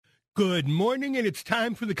Good morning, and it's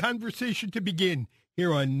time for the conversation to begin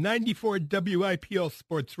here on 94 WIPL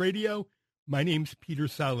Sports Radio. My name's Peter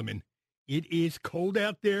Solomon. It is cold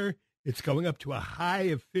out there. It's going up to a high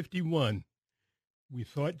of 51. We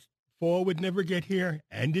thought fall would never get here,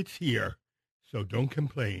 and it's here. So don't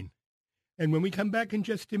complain. And when we come back in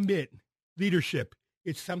just a bit, leadership,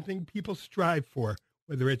 it's something people strive for,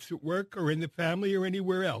 whether it's at work or in the family or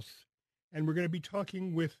anywhere else. And we're going to be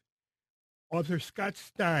talking with author Scott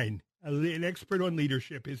Stein, an expert on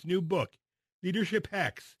leadership. His new book, Leadership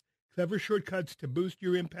Hacks, Clever Shortcuts to Boost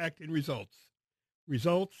Your Impact and Results.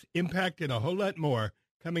 Results, impact, and a whole lot more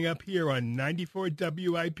coming up here on 94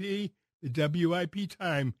 WIP, the WIP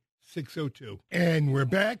time, 6:02. And we're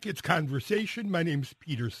back. It's Conversation. My name's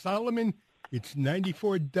Peter Solomon. It's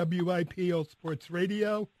 94 WIPL Sports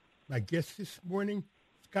Radio. My guest this morning,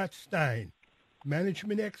 Scott Stein,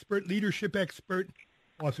 management expert, leadership expert,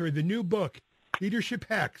 author of the new book, Leadership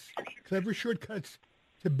Hacks, Clever Shortcuts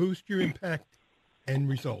to Boost Your Impact and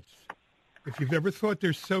Results. If you've ever thought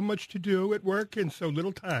there's so much to do at work and so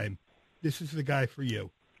little time, this is the guy for you.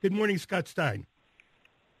 Good morning, Scott Stein.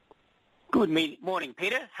 Good morning,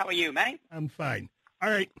 Peter. How are you, mate? I'm fine. All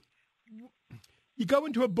right. You go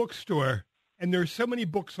into a bookstore, and there are so many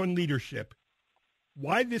books on leadership.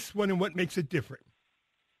 Why this one, and what makes it different?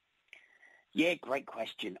 Yeah, great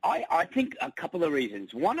question. I think a couple of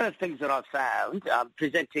reasons. One of the things that I've found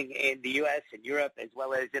presenting in the U.S. and Europe as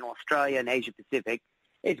well as in Australia and Asia Pacific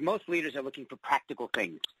is most leaders are looking for practical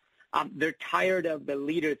things. They're tired of the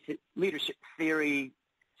leadership theory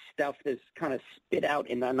stuff that's kind of spit out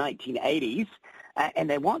in the 1980s, and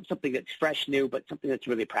they want something that's fresh, new, but something that's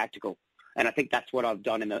really practical. And I think that's what I've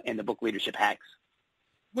done in the book Leadership Hacks.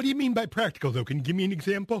 What do you mean by practical, though? Can you give me an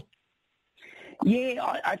example?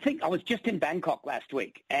 Yeah, I think I was just in Bangkok last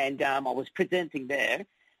week, and I was presenting there.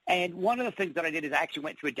 And one of the things that I did is I actually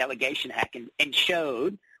went through a delegation hack and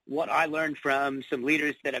showed what I learned from some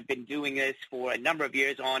leaders that have been doing this for a number of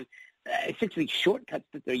years on essentially shortcuts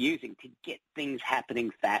that they're using to get things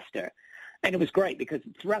happening faster. And it was great because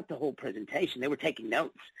throughout the whole presentation, they were taking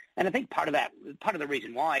notes. And I think part of the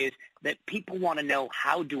reason why is that people want to know,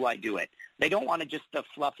 how do I do it? They don't want just the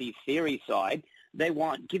fluffy theory side. They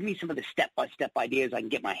want, give me some of the step-by-step ideas I can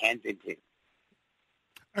get my hands into.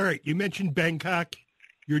 All right. You mentioned Bangkok.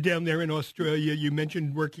 You're down there in Australia. You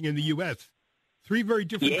mentioned working in the U.S. Three very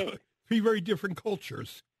different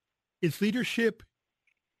cultures. Is leadership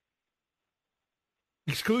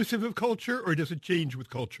exclusive of culture, or does it change with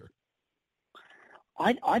culture?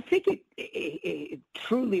 I think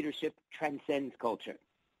true leadership transcends culture.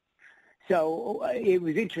 So it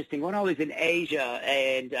was interesting. When I was in Asia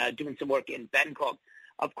and doing some work in Bangkok,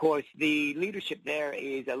 of course, the leadership there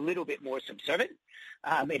is a little bit more subservient.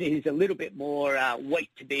 It is a little bit more wait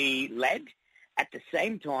to be led. At the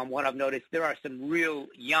same time, what I've noticed, there are some real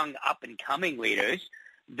young up-and-coming leaders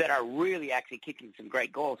that are really actually kicking some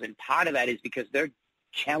great goals. And part of that is because they're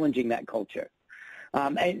challenging that culture.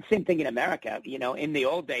 And same thing in America. You know, in the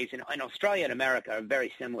old days, in Australia and America are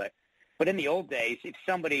very similar. But in the old days, if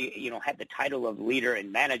somebody, had the title of leader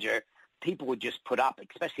and manager, people would just put up,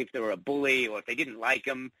 especially if they were a bully or if they didn't like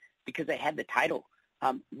them because they had the title.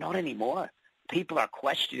 Not anymore. People are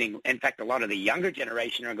questioning. In fact, a lot of the younger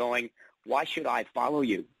generation are going, why should I follow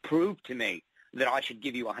you? Prove to me that I should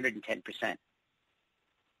give you 110%.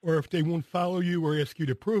 Or if they won't follow you or ask you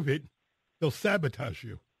to prove it, they'll sabotage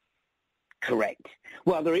you. Correct.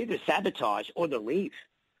 Well, they're either sabotage or they'll leave,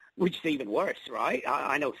 which is even worse, right?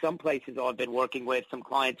 I know some places I've been working with, some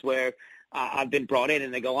clients where I've been brought in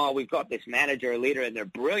and they go, oh, we've got this manager or leader and they're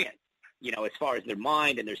brilliant, as far as their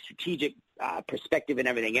mind and their strategic perspective and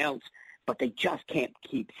everything else, but they just can't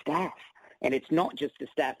keep staff. And it's not just the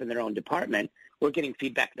staff in their own department. We're getting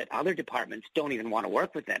feedback that other departments don't even want to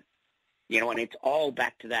work with them. And it's all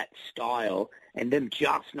back to that style and them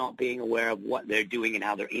just not being aware of what they're doing and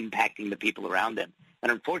how they're impacting the people around them.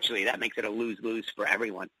 And unfortunately, that makes it a lose-lose for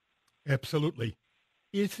everyone. Absolutely.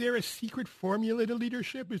 Is there a secret formula to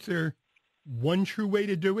leadership? Is there one true way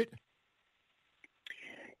to do it?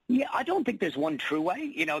 Yeah, I don't think there's one true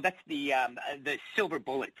way. That's the silver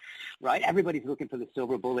bullet, right? Everybody's looking for the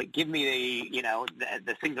silver bullet. Give me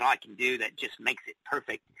the thing that I can do that just makes it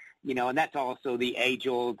perfect. And that's also the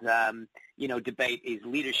age-old, debate, is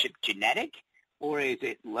leadership genetic or is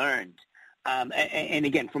it learned? And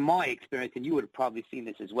again, from my experience, and you would have probably seen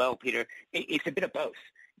this as well, Peter, it's a bit of both.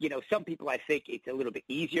 Some people I think it's a little bit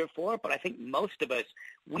easier for, but I think most of us,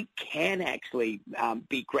 we can actually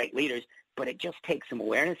be great leaders, but it just takes some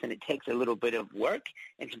awareness and it takes a little bit of work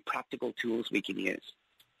and some practical tools we can use.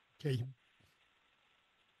 Okay.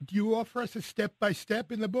 Do you offer us a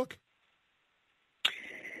step-by-step in the book?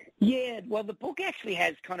 Yeah, well, the book actually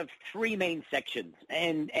has kind of three main sections,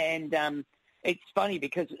 and it's funny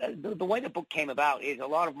because the way the book came about is a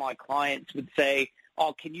lot of my clients would say,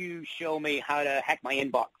 "Oh, can you show me how to hack my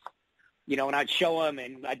inbox?" And I'd show them,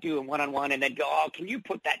 and I'd do a one-on-one, and they'd go, "Oh, can you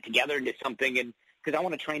put that together into something?" And because I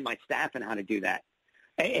want to train my staff on how to do that.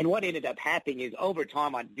 And what ended up happening is over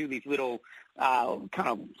time I'd do these little kind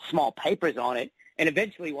of small papers on it, and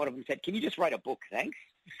eventually one of them said, "Can you just write a book, thanks?"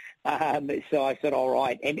 So I said, all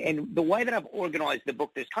right. And the way that I've organized the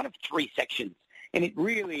book, there's kind of three sections, and it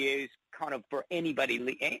really is kind of for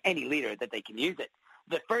anybody, any leader that they can use it.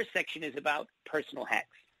 The first section is about personal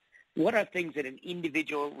hacks. What are things that an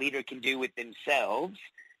individual leader can do with themselves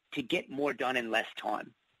to get more done in less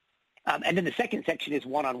time? And then the second section is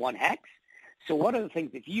one-on-one hacks. So what are the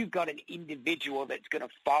things, if you've got an individual that's going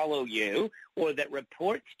to follow you or that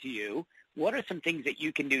reports to you, what are some things that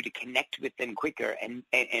you can do to connect with them quicker and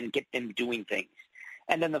get them doing things?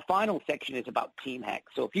 And then the final section is about team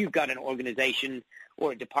hacks. So if you've got an organization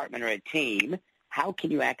or a department or a team, how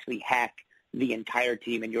can you actually hack the entire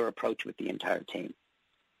team and your approach with the entire team?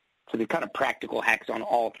 So there's kind of practical hacks on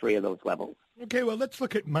all three of those levels. Okay, well, let's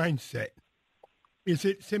look at mindset. Is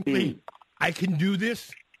it simply, I can do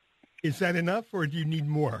this? Is that enough, or do you need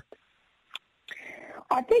more?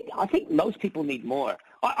 I think most people need more.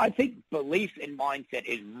 I think belief and mindset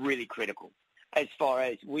is really critical as far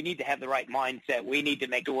as we need to have the right mindset. We need to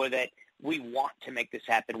make sure that we want to make this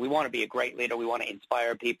happen. We want to be a great leader. We want to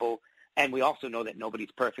inspire people. And we also know that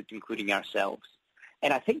nobody's perfect, including ourselves.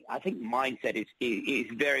 And I think mindset is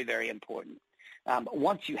very, very important.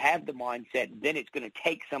 Once you have the mindset, then it's going to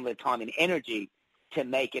take some of the time and energy to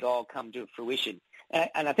make it all come to fruition.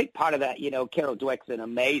 And I think part of that, Carol Dweck's an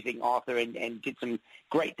amazing author and did some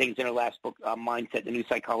great things in her last book, Mindset, The New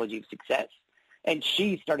Psychology of Success. And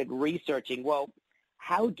she started researching, well,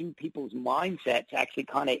 how do people's mindsets actually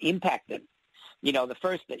kind of impact them? The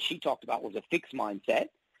first that she talked about was a fixed mindset,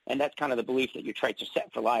 and that's kind of the belief that your traits are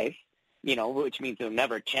set for life, which means they'll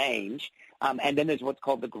never change. And then there's what's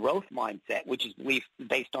called the growth mindset, which is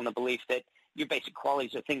based on the belief that your basic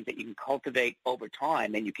qualities are things that you can cultivate over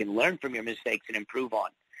time and you can learn from your mistakes and improve on.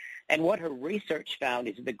 And what her research found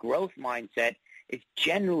is the growth mindset is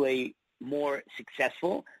generally more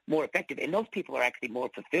successful, more effective, and those people are actually more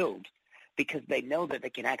fulfilled because they know that they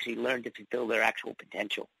can actually learn to fulfill their actual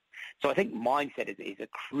potential. So I think mindset is a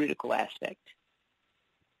critical aspect.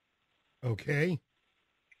 Okay.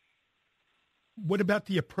 What about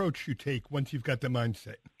the approach you take once you've got the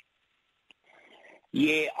mindset?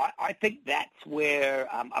 Yeah, I think that's where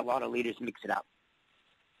a lot of leaders mix it up,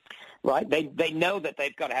 right? They know that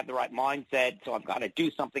they've got to have the right mindset, so I've got to do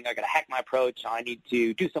something. I've got to hack my approach. I need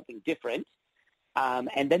to do something different.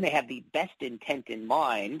 And then they have the best intent in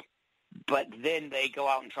mind, but then they go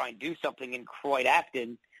out and try and do something, and quite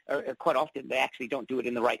often they actually don't do it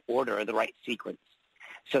in the right order or the right sequence.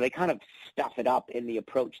 So they kind of stuff it up in the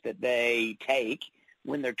approach that they take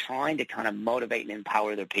when they're trying to kind of motivate and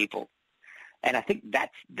empower their people. And I think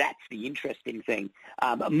that's the interesting thing.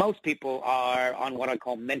 Most people are on what I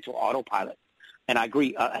call mental autopilot. And I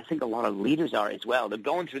agree. I think a lot of leaders are as well. They're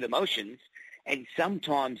going through the motions, and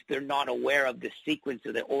sometimes they're not aware of the sequence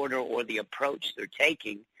or the order or the approach they're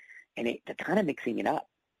taking, and they're kind of mixing it up.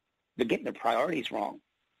 They're getting their priorities wrong.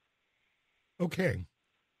 Okay.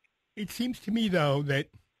 It seems to me, though, that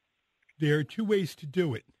there are two ways to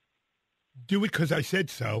do it. Do it because I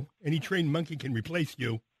said so. Any trained monkey can replace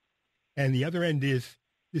you. And the other end is,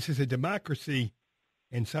 this is a democracy,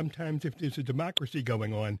 and sometimes if there's a democracy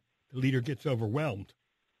going on, the leader gets overwhelmed.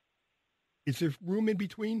 Is there room in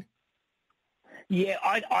between? Yeah,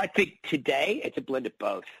 I think today it's a blend of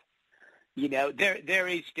both. There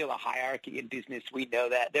is still a hierarchy in business. We know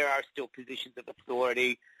that. There are still positions of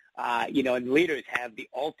authority, and leaders have the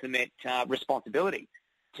ultimate responsibility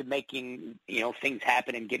to making, things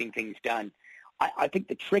happen and getting things done. I think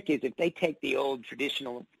the trick is if they take the old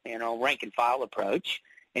traditional, rank and file approach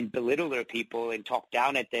and belittle their people and talk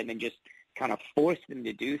down at them and just kind of force them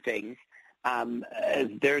to do things,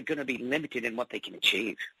 they're going to be limited in what they can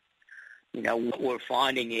achieve. What we're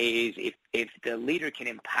finding is if the leader can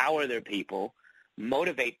empower their people,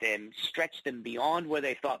 motivate them, stretch them beyond where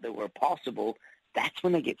they thought they were possible, that's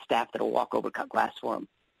when they get staff that will walk over cut glass for them.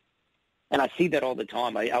 And I see that all the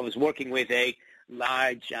time. I was working with a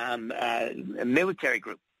large military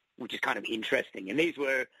group, which is kind of interesting. And this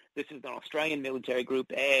is an Australian military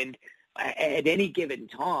group, and at any given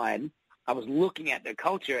time, I was looking at their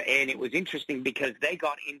culture, and it was interesting because they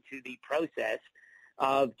got into the process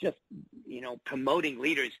of just, promoting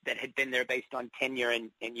leaders that had been there based on tenure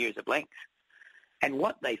and years of length. And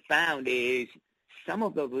what they found is some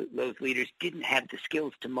of those leaders didn't have the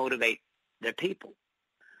skills to motivate their people.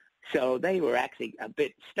 So they were actually a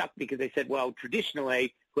bit stuck because they said, well,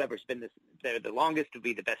 traditionally, whoever's been the longest would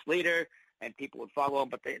be the best leader, and people would follow them.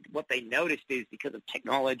 But what they noticed is because of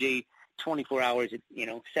technology, 24 hours,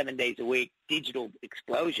 7 days a week, digital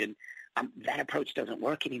explosion, that approach doesn't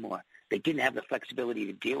work anymore. They didn't have the flexibility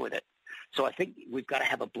to deal with it. So I think we've got to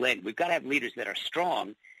have a blend. We've got to have leaders that are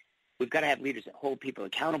strong. We've got to have leaders that hold people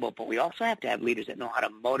accountable, but we also have to have leaders that know how to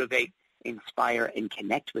motivate, inspire, and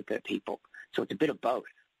connect with their people. So it's a bit of both.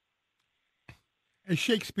 As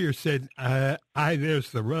Shakespeare said,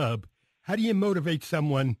 there's the rub. How do you motivate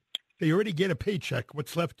someone? They already get a paycheck.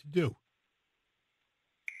 What's left to do?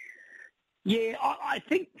 Yeah, I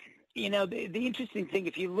think, the interesting thing,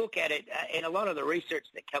 if you look at it, and a lot of the research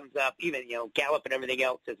that comes up, even, Gallup and everything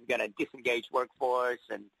else says we've got a disengaged workforce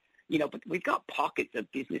and, but we've got pockets of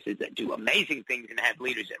businesses that do amazing things and have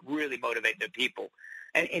leaders that really motivate their people.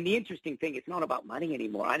 And the interesting thing, it's not about money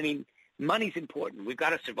anymore. I mean, money's important. We've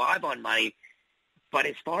got to survive on money. But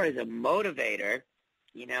as far as a motivator,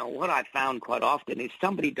 what I've found quite often is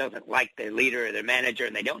somebody doesn't like their leader or their manager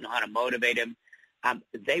and they don't know how to motivate them.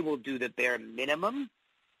 They will do the bare minimum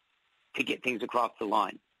to get things across the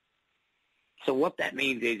line. So what that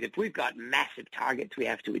means is if we've got massive targets we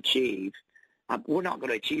have to achieve, we're not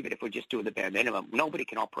going to achieve it if we're just doing the bare minimum. Nobody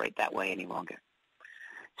can operate that way any longer.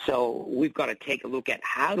 So we've got to take a look at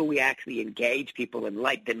how do we actually engage people and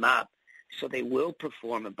light them up so they will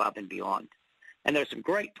perform above and beyond. And there's some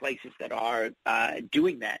great places that are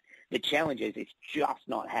doing that. The challenge is it's just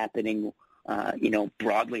not happening,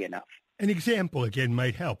 broadly enough. An example, again,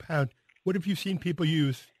 might help. What have you seen people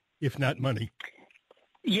use, if not money?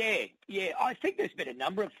 Yeah. I think there's been a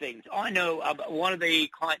number of things. I know one of the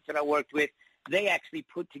clients that I worked with, they actually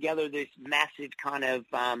put together this massive kind of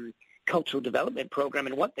cultural development program.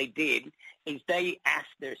 And what they did is they asked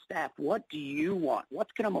their staff, what do you want?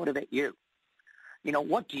 What's going to motivate you?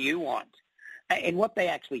 What do you want? And what they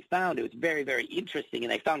actually found, it was very, very interesting,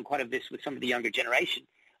 and they found quite a bit with some of the younger generation.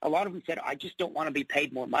 A lot of them said, I just don't want to be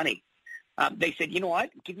paid more money. They said, you know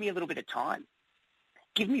what, give me a little bit of time.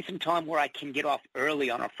 Give me some time where I can get off early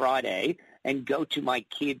on a Friday and go to my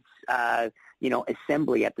kids'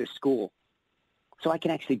 assembly at their school so I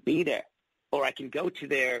can actually be there. Or I can go to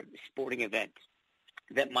their sporting event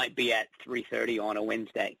that might be at 3:30 on a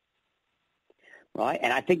Wednesday. Right?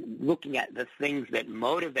 And I think looking at the things that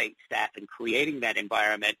motivate staff and creating that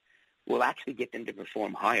environment will actually get them to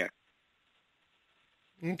perform higher.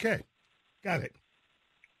 Okay. Got it.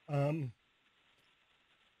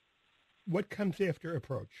 What comes after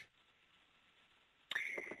approach?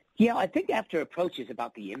 Yeah, I think after approach is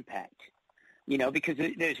about the impact, because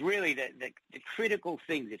there's really the critical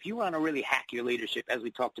things. If you want to really hack your leadership, as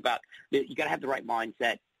we talked about, you got to have the right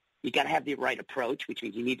mindset. You got to have the right approach, which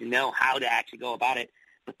means you need to know how to actually go about it.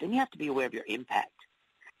 But then you have to be aware of your impact.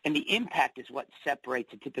 And the impact is what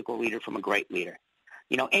separates a typical leader from a great leader.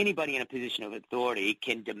 Anybody in a position of authority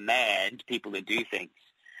can demand people to do things.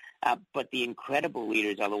 But the incredible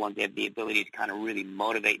leaders are the ones that have the ability to kind of really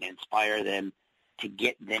motivate and inspire them to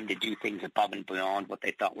get them to do things above and beyond what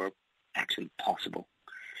they thought were actually possible.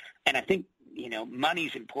 And I think,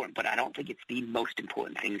 money's important, but I don't think it's the most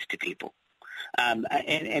important things to people.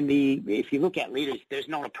 If you look at leaders, there's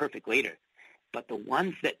not a perfect leader, but the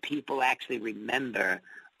ones that people actually remember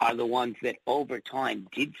are the ones that over time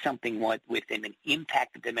did something with them and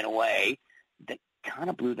impacted them in a way that kind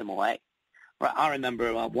of blew them away. I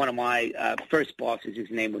remember one of my first bosses,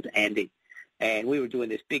 his name was Andy, and we were doing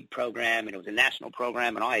this big program, and it was a national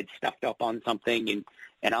program, and I had stuffed up on something,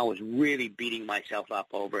 and I was really beating myself up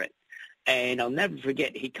over it. And I'll never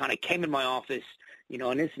forget, he kind of came in my office,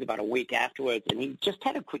 and this is about a week afterwards, and he just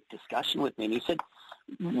had a quick discussion with me, and he said,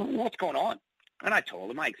 what's going on? And I told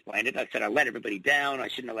him, I explained it. I said, I let everybody down. I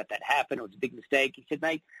shouldn't have let that happen. It was a big mistake. He said,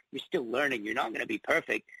 mate, you're still learning. You're not going to be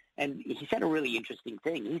perfect. And he said a really interesting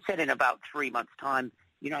thing. He said in about 3 months' time,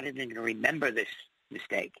 you're not even going to remember this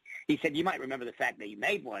mistake. He said, you might remember the fact that you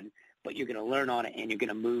made one, but you're going to learn on it and you're going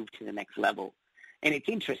to move to the next level. And it's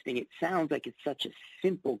interesting. It sounds like it's such a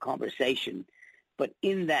simple conversation, but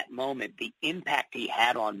in that moment, the impact he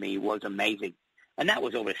had on me was amazing. And that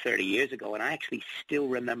was over 30 years ago, and I actually still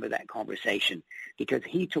remember that conversation because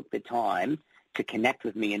he took the time to connect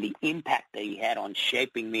with me, and the impact that he had on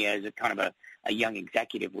shaping me as a kind of a young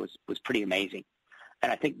executive was pretty amazing.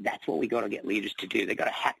 And I think that's what we got to get leaders to do. They got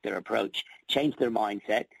to hack their approach, change their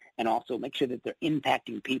mindset, and also make sure that they're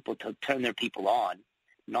impacting people to turn their people on,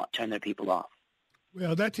 not turn their people off.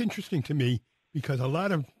 Well, that's interesting to me because a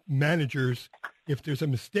lot of managers, if there's a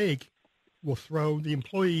mistake, will throw the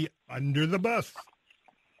employee under the bus.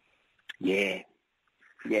 Yeah,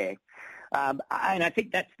 Yeah. And I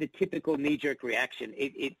think that's the typical knee-jerk reaction.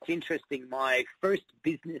 It's interesting. My first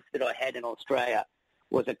business that I had in Australia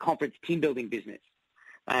was a conference team-building business.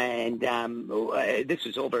 And this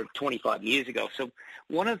was over 25 years ago. So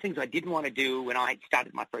one of the things I didn't want to do when I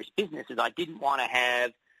started my first business is I didn't want to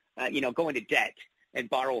have, go into debt and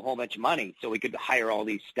borrow a whole bunch of money so we could hire all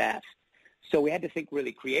these staff. So we had to think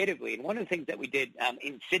really creatively. And one of the things that we did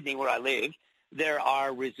in Sydney, where I live, there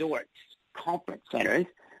are resorts, conference centers,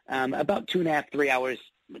 about 2.5, 3 hours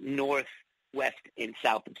north, west, and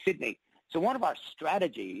south of Sydney. So one of our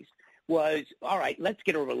strategies was, all right, let's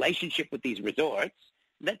get a relationship with these resorts.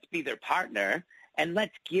 Let's be their partner, and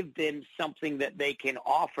let's give them something that they can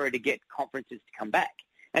offer to get conferences to come back.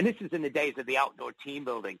 And this is in the days of the outdoor team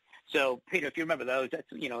building. So, Peter, if you remember those, that's,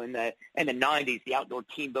 in the 90s, the outdoor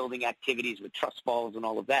team building activities with trust falls and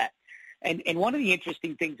all of that. And one of the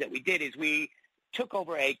interesting things that we did is we took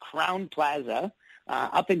over a Crown Plaza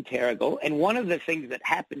up in Terrigal, and one of the things that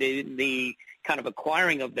happened in the kind of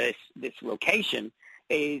acquiring of this location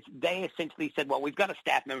is they essentially said, well, we've got a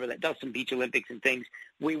staff member that does some beach Olympics and things.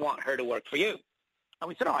 We want her to work for you. And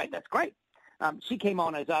we said, all right, that's great. She came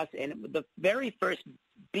on as us, and the very first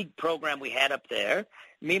big program we had up there,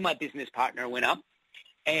 me and my business partner went up,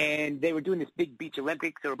 and they were doing this big beach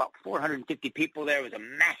Olympics. There were about 450 people there. It was a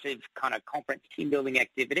massive kind of conference team-building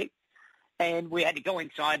activity. And we had to go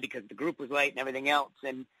inside because the group was late and everything else.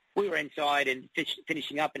 And we were inside and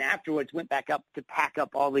finishing up, and afterwards went back up to pack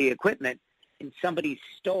up all the equipment, and somebody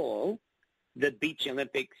stole the Beach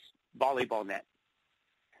Olympics volleyball net.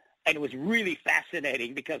 And it was really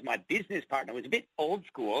fascinating because my business partner was a bit old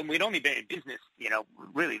school, and we'd only been in business,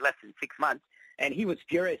 really less than 6 months. And he was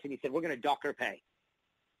furious, and he said, we're going to dock her pay.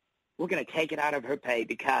 We're going to take it out of her pay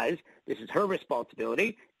because this is her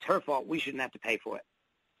responsibility. It's her fault. We shouldn't have to pay for it.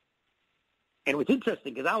 And it was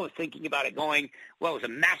interesting because I was thinking about it going, well, it was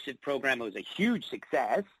a massive program. It was a huge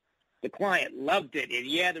success. The client loved it. And,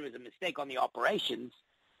 yeah, there was a mistake on the operations.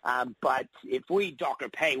 But if we dock her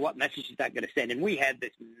pay, what message is that going to send? And we had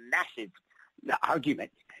this massive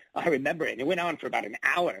argument. I remember it. And it went on for about an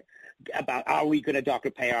hour about, are we going to dock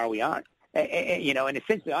her pay or are we aren't? And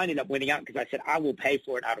essentially I ended up winning out because I said, I will pay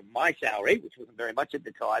for it out of my salary, which wasn't very much at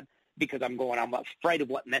the time, because I'm afraid of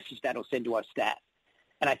what message that'll send to our staff.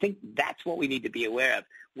 And I think that's what we need to be aware of.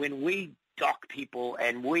 When we dock people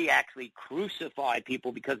and we actually crucify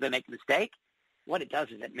people because they make a mistake, what it does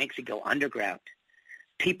is it makes it go underground.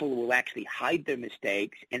 People will actually hide their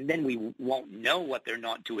mistakes, and then we won't know what they're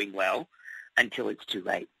not doing well until it's too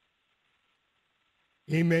late.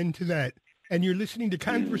 Amen to that. And you're listening to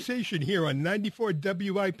Conversation here on 94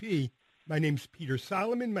 WIP. My name's Peter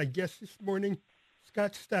Solomon. My guest this morning,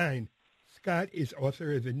 Scott Stein. Scott is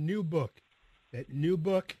author of the new book. That new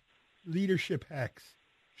book, Leadership Hacks,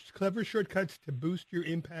 clever shortcuts to boost your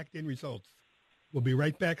impact and results. We'll be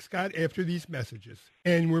right back, Scott, after these messages.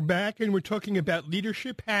 And we're back, and we're talking about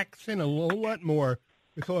leadership hacks and a whole lot more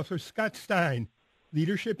with author Scott Stein,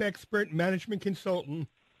 leadership expert, management consultant,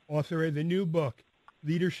 author of the new book,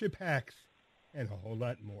 Leadership Hacks, and a whole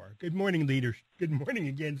lot more. Good morning, leaders. Good morning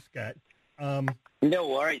again, Scott. No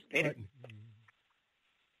worries, Peter.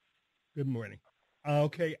 Good morning.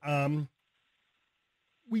 Okay.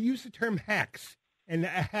 We use the term hacks, and a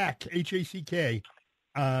hack, H-A-C-K,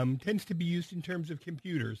 tends to be used in terms of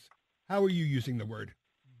computers. How are you using the word?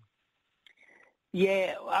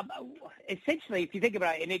 Yeah, essentially, if you think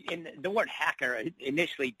about it, and the word hacker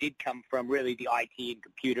initially did come from really the IT and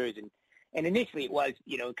computers, and initially it was,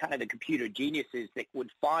 kind of the computer geniuses that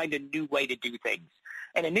would find a new way to do things.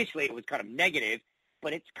 And initially it was kind of negative,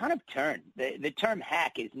 but it's kind of turned. The term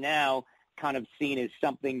hack is now kind of seen as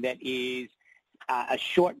something that is a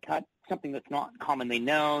shortcut, something that's not commonly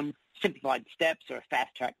known, simplified steps, or a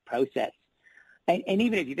fast-track process. And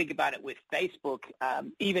even if you think about it with Facebook,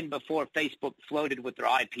 even before Facebook floated with their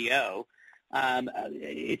IPO,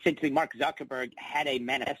 essentially Mark Zuckerberg had a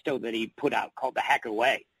manifesto that he put out called The Hacker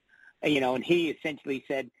Way. And he essentially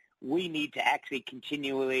said, we need to actually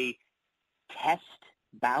continually test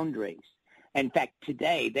boundaries. In fact,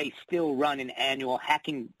 today they still run an annual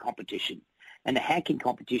hacking competition. And the hacking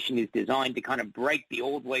competition is designed to kind of break the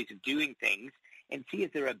old ways of doing things and see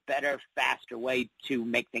if there's a better, faster way to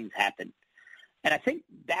make things happen. And I think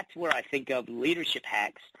that's where I think of leadership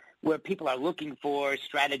hacks, where people are looking for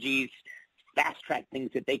strategies, fast-track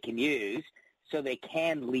things that they can use so they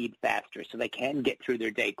can lead faster, so they can get through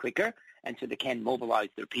their day quicker, and so they can mobilize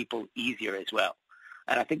their people easier as well.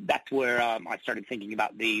 And I think that's where I started thinking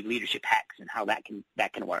about the leadership hacks and how that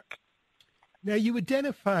can work. Now, you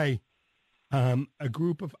identify a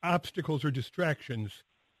group of obstacles or distractions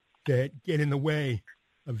that get in the way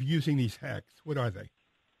of using these hacks. What are they?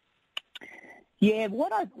 Yeah,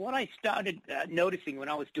 what I started noticing when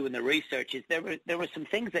I was doing the research is there were some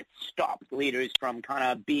things that stopped leaders from kind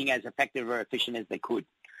of being as effective or efficient as they could,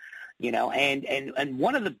 and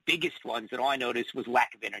one of the biggest ones that I noticed was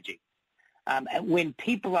lack of energy. And when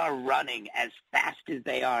people are running as fast as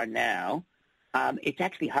they are now, it's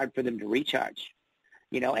actually hard for them to recharge,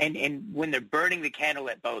 and when they're burning the candle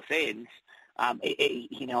at both ends,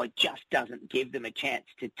 it just doesn't give them a chance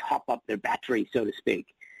to top up their battery, so to speak.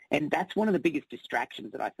 And that's one of the biggest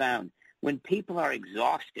distractions that I found. When people are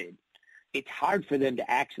exhausted, it's hard for them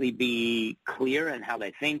to actually be clear in how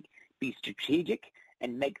they think, be strategic,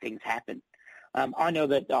 and make things happen. I know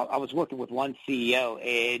that I was working with one CEO,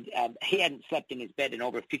 and he hadn't slept in his bed in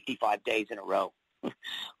over 55 days in a row,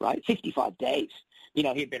 right? 55 days. He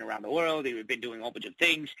had been around the world. He had been doing a whole bunch of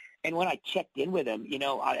things. And when I checked in with him,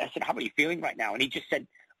 I said, how are you feeling right now? And he just said,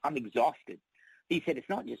 I'm exhausted. He said, it's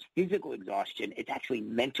not just physical exhaustion, it's actually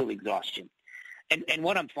mental exhaustion. And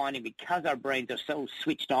what I'm finding, because our brains are so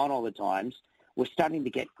switched on all the times, we're starting to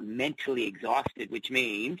get mentally exhausted, which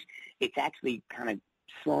means it's actually kind of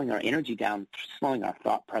slowing our energy down, slowing our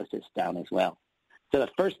thought process down as well. So the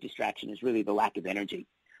first distraction is really the lack of energy,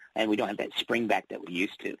 and we don't have that spring back that we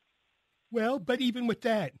used to. Well, but even with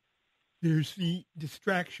that, there's the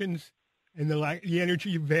distractions and the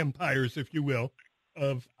energy vampires, if you will,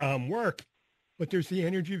 of work. But there's the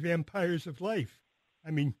energy vampires of life. I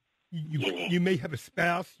mean, you may have a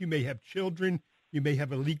spouse, you may have children, you may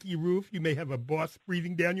have a leaky roof, you may have a boss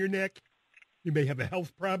breathing down your neck, you may have a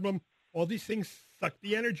health problem. All these things suck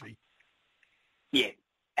the energy. Yeah,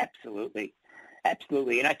 absolutely.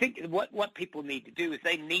 Absolutely. And I think what people need to do is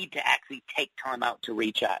they need to actually take time out to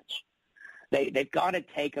recharge. They've got to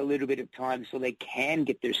take a little bit of time so they can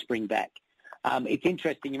get their spring back. It's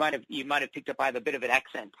interesting. You might have picked up I have a bit of an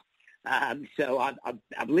accent. So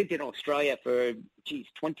I've lived in Australia for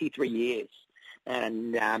 23 years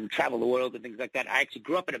and traveled the world and things like that. I actually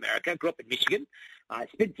grew up in America, grew up in Michigan. I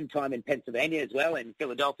spent some time in Pennsylvania as well, and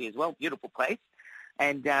Philadelphia as well, beautiful place.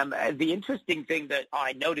 And the interesting thing that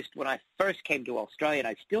I noticed when I first came to Australia, and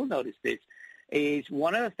I still notice this, is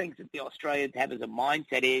one of the things that the Australians have as a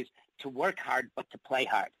mindset is to work hard but to play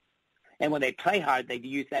hard. And when they play hard, they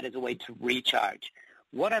use that as a way to recharge.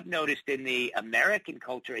 What I've noticed in the American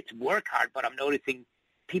culture, it's work hard, but I'm noticing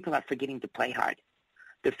people are forgetting to play hard.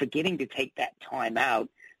 They're forgetting to take that time out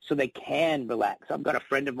so they can relax. I've got a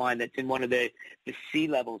friend of mine that's in one of the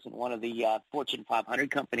C-levels in one of the Fortune 500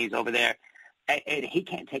 companies over there, and he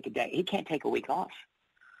can't take a day. He can't take a week off.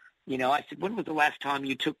 I said, when was the last time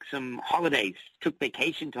you took some holidays, took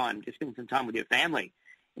vacation time, to spend some time with your family?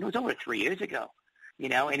 And it was over 3 years ago,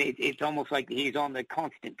 and it's almost like he's on the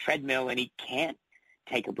constant treadmill and he can't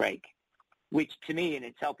take a break, which to me in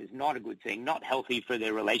itself is not a good thing, not healthy for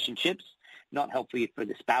their relationships, not healthy for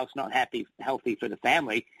the spouse, not healthy for the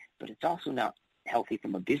family, but it's also not healthy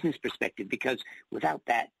from a business perspective because without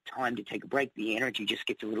that time to take a break, the energy just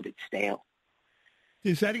gets a little bit stale.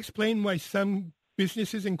 Does that explain why some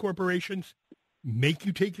businesses and corporations make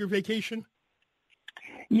you take your vacation?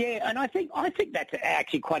 Yeah, and I think that's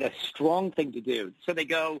actually quite a strong thing to do. So they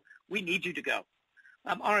go, we need you to go.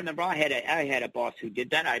 I remember I had a boss who did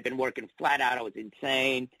that. I'd been working flat out. I was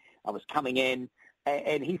insane. I was coming in,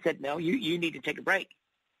 and he said, no, you need to take a break.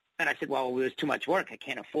 And I said, well, there's too much work. I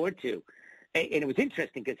can't afford to. And it was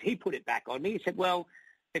interesting because he put it back on me. He said, well,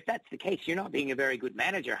 if that's the case, you're not being a very good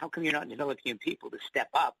manager. How come you're not developing people to step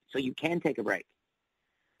up so you can take a break?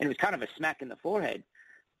 And it was kind of a smack in the forehead,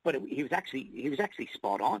 but he was actually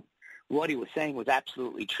spot on. What he was saying was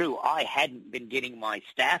absolutely true. I hadn't been getting my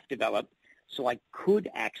staff developed so I could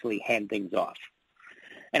actually hand things off.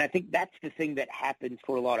 And I think that's the thing that happens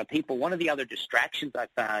for a lot of people. One of the other distractions I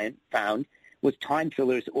found was time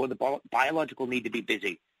fillers or the biological need to be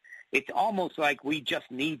busy. It's almost like we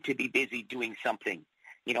just need to be busy doing something.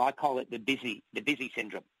 I call it the busy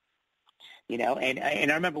syndrome. And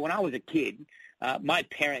I remember when I was a kid, my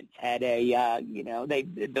parents had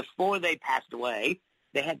before they passed away,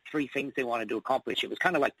 they had 3 things they wanted to accomplish. It was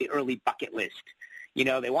kind of like the early bucket list.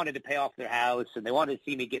 They wanted to pay off their house, and they wanted to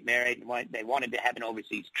see me get married, and they wanted to have an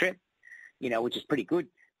overseas trip, which is pretty good.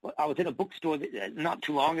 I was in a bookstore not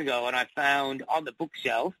too long ago, and I found on the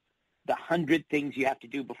bookshelf the 100 things you have to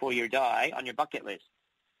do before you die on your bucket list.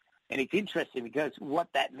 And it's interesting because what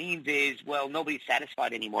that means is, well, nobody's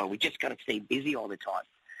satisfied anymore. We just got to stay busy all the time.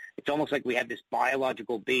 It's almost like we have this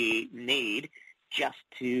biological need just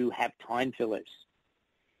to have time fillers,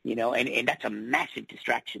 and that's a massive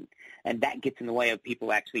distraction. And that gets in the way of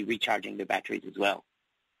people actually recharging their batteries as well.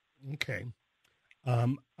 Okay.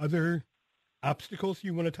 Other obstacles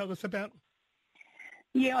you want to tell us about?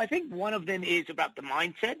 Yeah, I think one of them is about the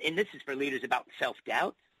mindset, and this is for leaders about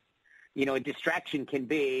self-doubt. A distraction can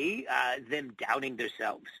be them doubting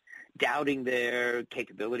themselves, doubting their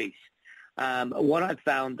capabilities. What I've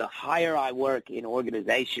found, the higher I work in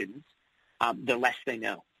organizations, the less they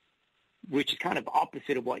know, which is kind of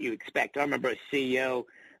opposite of what you expect. I remember a CEO,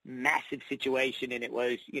 massive situation, and it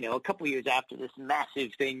was, a couple of years after this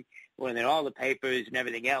massive thing when in all the papers and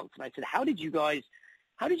everything else. And I said, how did you guys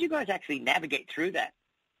actually navigate through that?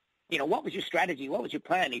 What was your strategy? What was your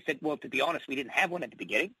plan? He said, well, to be honest, we didn't have one at the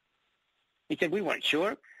beginning. He said, we weren't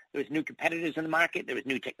sure. There was new competitors in the market. There was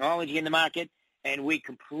new technology in the market, and we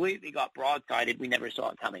completely got broadsided. We never saw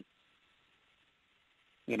it coming.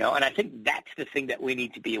 And I think that's the thing that we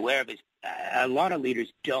need to be aware of is a lot of leaders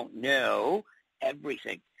don't know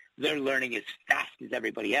everything. They're learning as fast as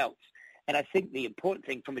everybody else. And I think the important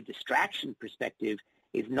thing from a distraction perspective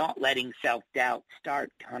is not letting self-doubt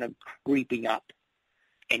start kind of creeping up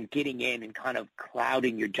and getting in and kind of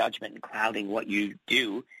clouding your judgment and clouding what you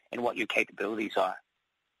do and what your capabilities are.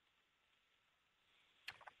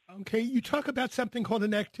 Okay, you talk about something called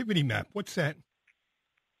an activity map. What's that?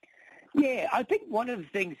 Yeah, I think one of the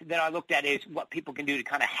things that I looked at is what people can do to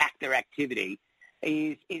kind of hack their activity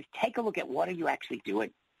is take a look at what are you actually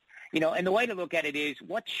doing. And the way to look at it is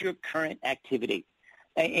what's your current activity?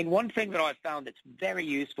 And one thing that I've found that's very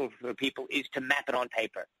useful for people is to map it on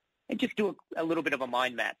paper and just do a little bit of a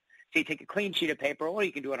mind map. So you take a clean sheet of paper, or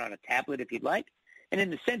you can do it on a tablet if you'd like. And in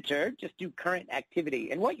the center, just do current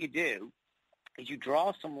activity. And what you do is you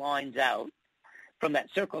draw some lines out from that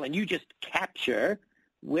circle, and you just capture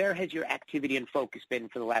where has your activity and focus been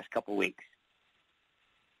for the last couple of weeks.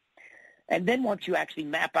 And then once you actually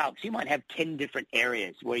map out, so you might have 10 different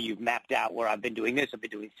areas where you've mapped out where I've been doing this, I've been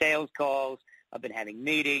doing sales calls, I've been having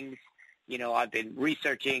meetings, I've been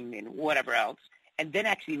researching and whatever else. And then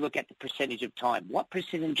actually look at the percentage of time. What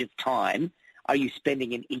percentage of time are you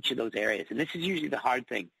spending in each of those areas? And this is usually the hard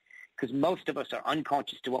thing because most of us are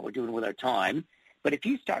unconscious to what we're doing with our time. But if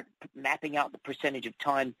you start mapping out the percentage of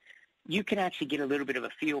time, you can actually get a little bit of a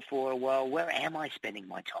feel for, well, where am I spending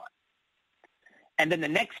my time? And then the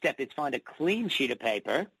next step is find a clean sheet of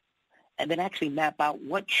paper and then actually map out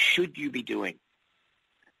what should you be doing.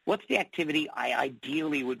 What's the activity I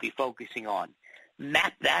ideally would be focusing on?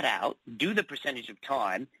 Map that out, do the percentage of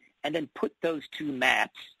time, and then put those two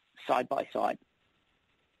maps side by side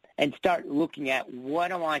and start looking at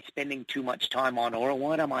what am I spending too much time on or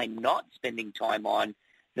what am I not spending time on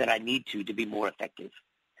that I need to be more effective.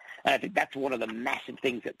 And I think that's one of the massive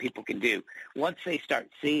things that people can do. Once they start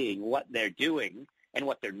seeing what they're doing and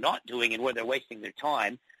what they're not doing and where they're wasting their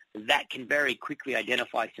time, that can very quickly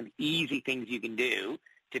identify some easy things you can do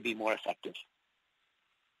to be more effective.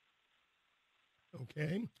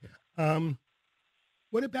 Okay.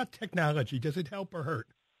 What about technology? Does it help or hurt?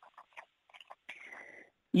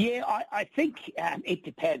 Yeah, I think it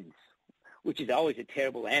depends, which is always a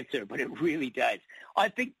terrible answer, but it really does. I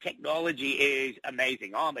think technology is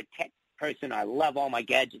amazing. I'm a tech person. I love all my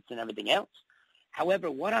gadgets and everything else. However,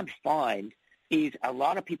 what I find is a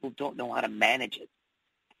lot of people don't know how to manage it.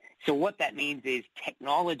 So what that means is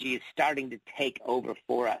technology is starting to take over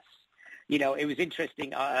for us. It was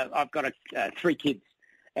interesting. I've got 3 kids,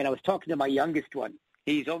 and I was talking to my youngest one.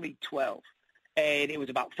 He's only 12, and it was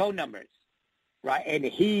about phone numbers, right? And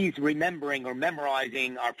he's remembering or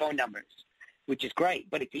memorizing our phone numbers, which is great.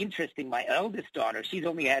 But it's interesting. My eldest daughter, she's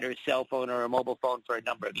only had her cell phone or a mobile phone for a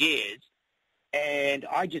number of years, and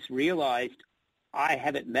I just realized I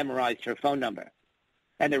haven't memorized her phone number.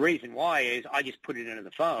 And the reason why is I just put it into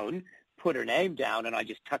the phone, put her name down, and I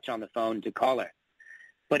just touch on the phone to call her.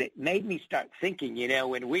 But it made me start thinking,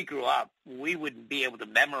 when we grew up, we wouldn't be able to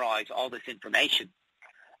memorize all this information.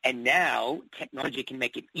 And now technology can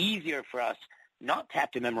make it easier for us not to have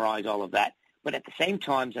to memorize all of that. But at the same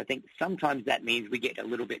time, I think sometimes that means we get a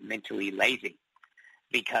little bit mentally lazy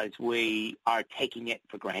because we are taking it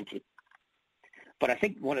for granted. But I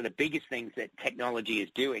think one of the biggest things that technology is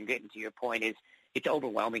doing, getting to your point, is it's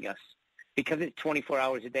overwhelming us. Because it's 24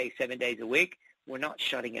 hours a day, 7 days a week, we're not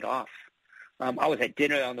shutting it off. I was at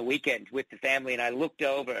dinner on the weekend with the family, and I looked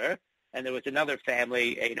over, and there was another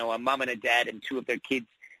family, a mom and a dad and 2 of their kids.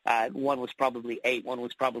 One was probably 8, one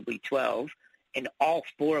was probably 12, and all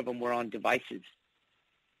 4 of them were on devices.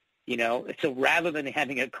 So rather than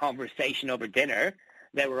having a conversation over dinner,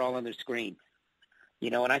 they were all on their screens.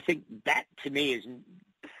 And I think that, to me, is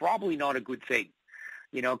probably not a good thing.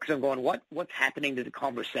 Because I'm going, what's happening to the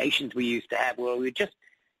conversations we used to have where we would just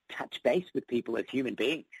touch base with people as human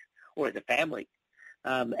beings or as a family?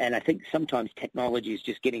 And I think sometimes technology is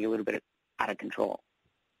just getting a little bit out of control.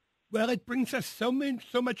 Well, it brings us so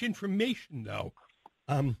much information, though.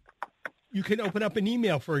 You can open up an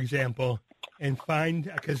email, for example, and find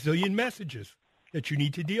a gazillion messages that you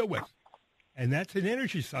need to deal with. And that's an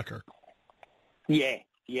energy sucker. Yeah.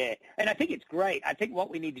 And I think it's great. I think what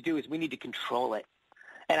we need to do is we need to control it.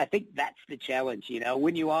 And I think that's the challenge,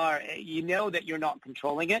 when you know that you're not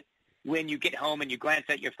controlling it. When you get home and you glance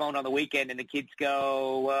at your phone on the weekend and the kids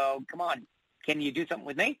go, well, come on, can you do something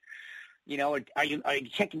with me? Or are you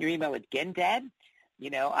checking your email again, Dad?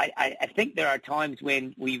 I think there are times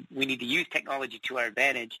when we need to use technology to our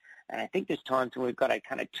advantage. And I think there's times when we've got to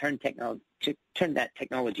kind of turn that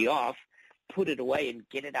technology off, put it away, and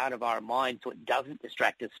get it out of our mind so it doesn't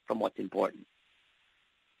distract us from what's important.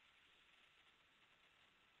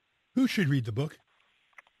 Who should read the book?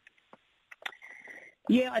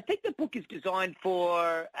 Yeah, I think the book is designed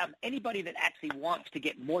for anybody that actually wants to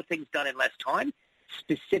get more things done in less time,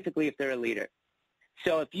 specifically if they're a leader.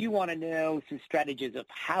 So if you want to know some strategies of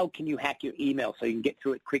how can you hack your email so you can get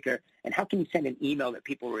through it quicker, and how can you send an email that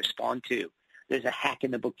people respond to, there's a hack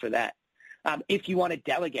in the book for that. If you want to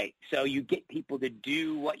delegate, so you get people to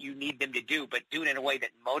do what you need them to do, but do it in a way that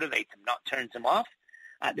motivates them, not turns them off,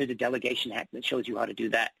 there's a delegation hack that shows you how to do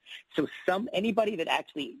that. So anybody that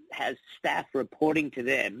actually has staff reporting to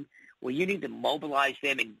them, well, you need to mobilize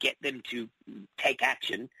them and get them to take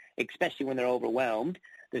action, especially when they're overwhelmed.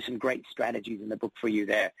 There's some great strategies in the book for you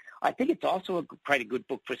there. I think it's also quite a good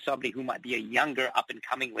book for somebody who might be a younger,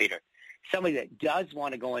 up-and-coming leader, somebody that does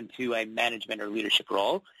want to go into a management or leadership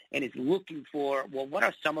role and is looking for, well, what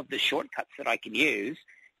are some of the shortcuts that I can use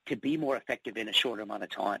to be more effective in a shorter amount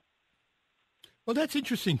of time? Well, that's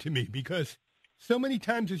interesting to me because so many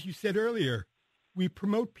times, as you said earlier, we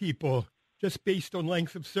promote people just based on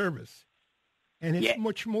length of service. And it's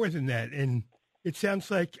much more than that. And it sounds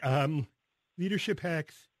like Leadership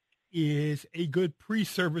Hacks is a good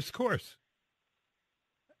pre-service course,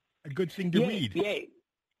 a good thing to read.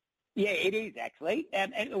 Yeah, it is actually.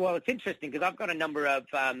 And well, it's interesting because I've got a number of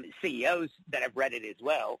CEOs that have read it as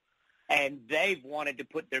well. And they've wanted to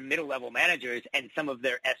put their middle-level managers and some of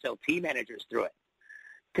their SLT managers through it.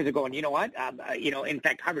 Because they're going, you know what? In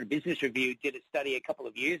fact, Harvard Business Review did a study a couple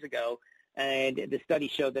of years ago, and the study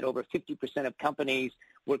showed that over 50% of companies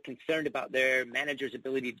were concerned about their managers'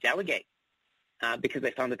 ability to delegate because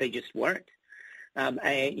they found that they just weren't.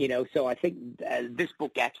 So I think this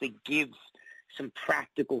book actually gives some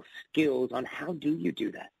practical skills on how do you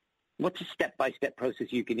do that. What's a step-by-step process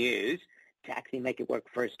you can use to actually make it work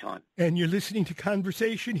first time. And you're listening to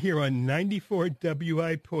Conversation here on 94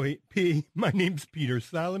 WIP. My name's Peter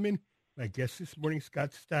Solomon. My guest this morning,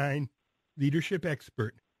 Scott Stein, leadership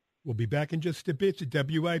expert. We'll be back in just a bit at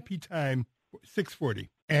WIP time, 6:40.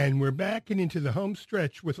 And we're back and into the home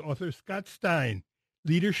stretch with author Scott Stein,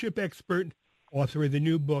 leadership expert, author of the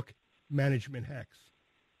new book, Management Hacks.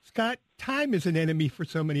 Scott, time is an enemy for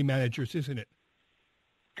so many managers, isn't it?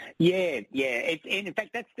 Yeah. In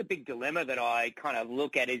fact, that's the big dilemma that I kind of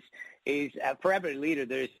look at is for every leader,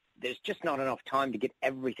 there's just not enough time to get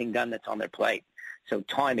everything done that's on their plate. So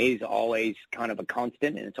time is always kind of a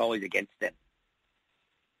constant, and it's always against them.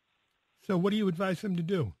 So what do you advise them to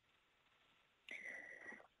do?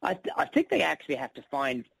 I think they actually have to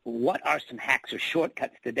find what are some hacks or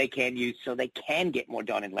shortcuts that they can use so they can get more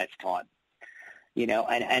done in less time.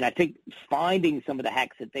 And I think finding some of the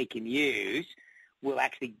hacks that they can use will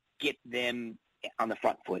actually get them on the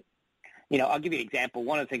front foot. I'll give you an example.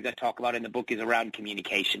 One of the things I talk about in the book is around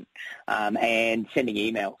communication and sending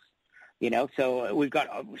emails. So we've got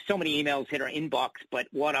so many emails hit our inbox, but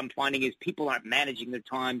what I'm finding is people aren't managing their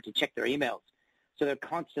time to check their emails. So they're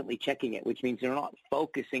constantly checking it, which means they're not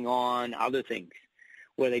focusing on other things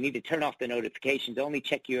where they need to turn off the notifications, only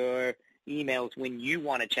check your emails when you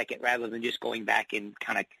want to check it rather than just going back and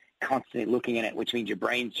kind of constantly looking at it, which means your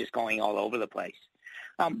brain's just going all over the place.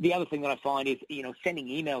 The other thing that I find is, sending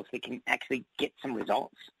emails that can actually get some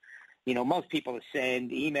results. Most people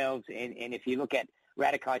send emails, and if you look at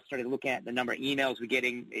Radikai started looking at the number of emails we're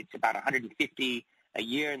getting, it's about 150 a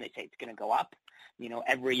year, and they say it's going to go up.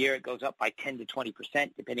 Every year it goes up by 10 to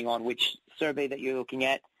 20%, depending on which survey that you're looking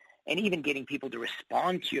at. And even getting people to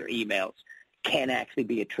respond to your emails can actually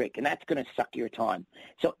be a trick, and that's going to suck your time.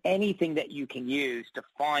 So anything that you can use to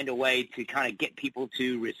find a way to kind of get people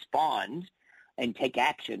to respond and take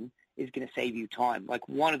action is going to save you time. Like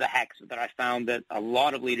one of the hacks that I found that a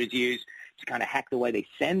lot of leaders use to kind of hack the way they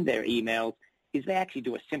send their emails is they actually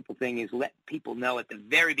do a simple thing, is let people know at the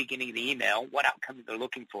very beginning of the email what outcomes they're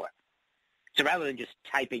looking for. So rather than just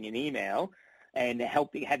typing an email and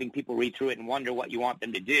having people read through it and wonder what you want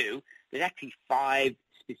them to do, there's actually 5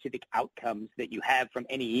 specific outcomes that you have from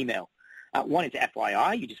any email. One is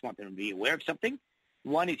FYI. You just want them to be aware of something.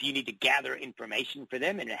 One is you need to gather information for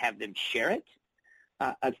them and have them share it.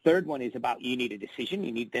 A third one is about you need a decision.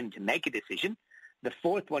 You need them to make a decision. The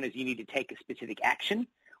fourth one is you need to take a specific action.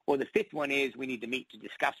 Or the fifth one is we need to meet to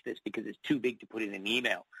discuss this because it's too big to put in an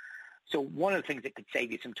email. So one of the things that could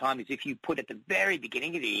save you some time is if you put at the very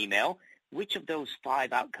beginning of the email which of those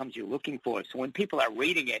 5 outcomes you're looking for. So when people are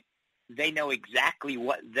reading it, they know exactly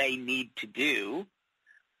what they need to do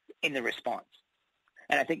in the response.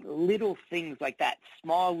 And I think little things like that,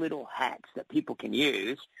 small little hacks that people can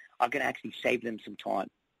use are going to actually save them some time.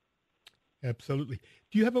 Absolutely.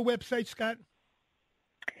 Do you have a website, Scott?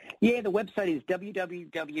 Yeah, the website is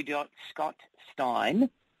www.scottstein,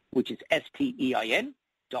 which is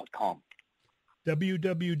STEIN.com.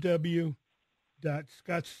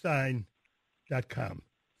 www.scottstein.com.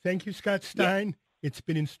 Thank you, Scott Stein. Yeah. It's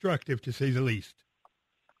been instructive, to say the least.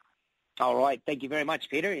 All right. Thank you very much,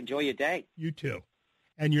 Peter. Enjoy your day. You too.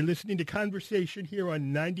 And you're listening to Conversation here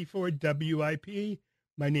on 94 WIP.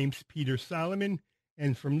 My name's Peter Solomon,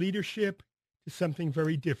 and from leadership to something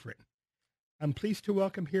very different. I'm pleased to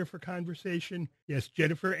welcome here for conversation, yes,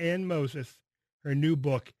 Jennifer Ann Moses, her new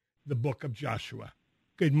book, The Book of Joshua.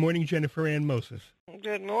 Good morning, Jennifer Ann Moses.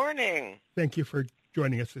 Good morning. Thank you for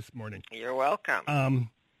joining us this morning. You're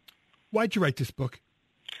welcome. Why'd you write this book?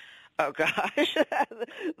 Oh, gosh.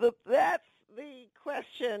 That's the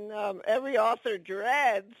question every author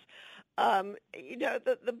dreads.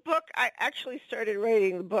 The book, I actually started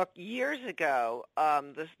writing the book years ago,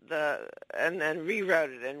 and then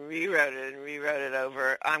rewrote it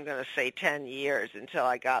over, I'm going to say 10 years until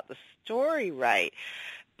I got the story right.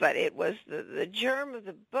 But it was the germ of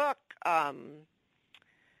the book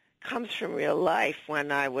comes from real life.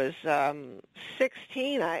 When I was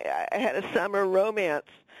 16, I had a summer romance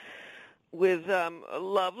with a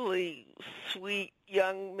lovely, sweet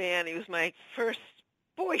young man. He was my first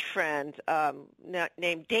boyfriend,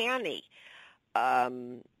 named Danny.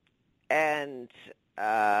 Over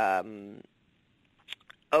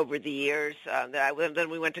the years, then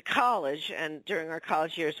we went to college, and during our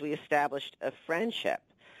college years, we established a friendship.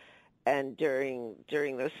 And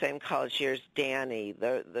during those same college years, Danny,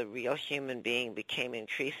 the real human being, became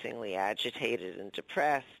increasingly agitated and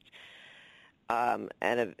depressed. And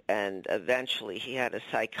eventually he had a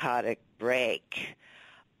psychotic break,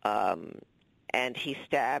 and he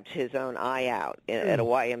stabbed his own eye out at a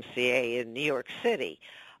YMCA in New York City.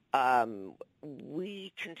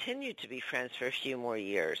 We continued to be friends for a few more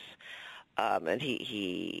years, and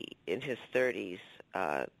he in his 30s,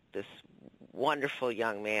 this wonderful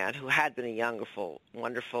young man who had been a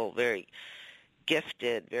wonderful, very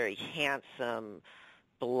gifted, very handsome,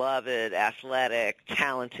 beloved, athletic,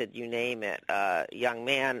 talented, you name it, young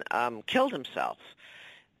man, killed himself.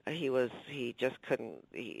 He was just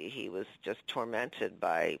tormented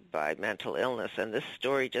by mental illness, and his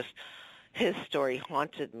story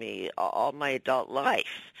haunted me all my adult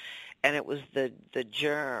life. And it was the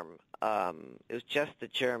germ. It was just the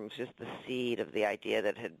germ, it was just the seed of the idea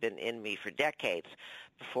that had been in me for decades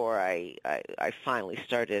before I finally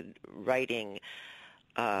started writing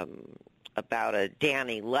about a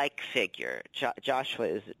Danny-like figure.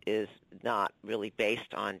 Joshua is not really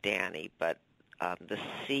based on Danny, but the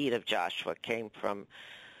seed of Joshua came from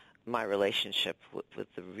my relationship with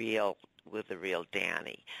the real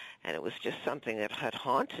Danny, and it was just something that had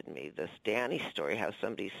haunted me. This Danny story, how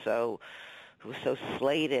somebody who was so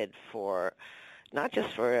slated for not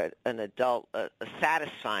just for a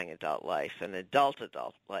satisfying adult life, an adult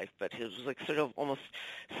life, but he was like sort of almost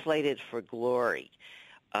slated for glory.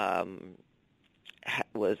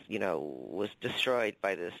 Was destroyed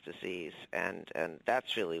by this disease, and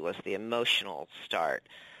that's really was the emotional start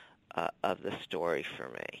of the story for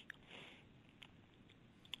me.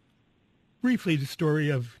 Briefly, the story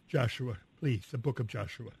of Joshua, please, the Book of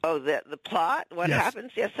Joshua. Oh, the plot, what yes.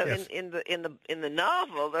 happens? Yes. So yes. in the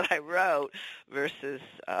novel that I wrote versus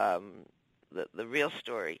the real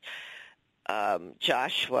story,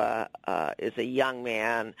 Joshua is a young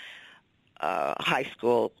man.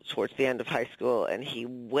 Towards the end of high school, and he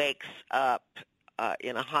wakes up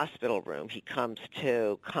in a hospital room. He comes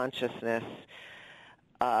to consciousness.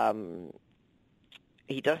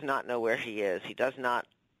 He does not know where he is. He does not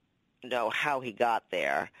know how he got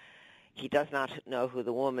there. He does not know who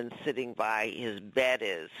the woman sitting by his bed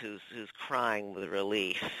is, who's crying with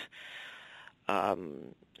relief.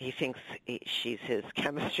 He thinks she's his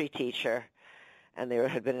chemistry teacher, and there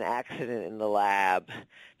had been an accident in the lab.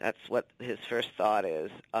 That's what his first thought is.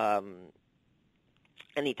 And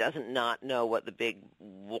he doesn't not know what the big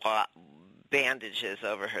bandage is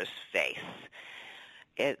over his face.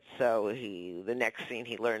 The next scene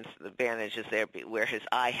he learns the bandage is there where his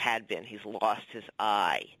eye had been. He's lost his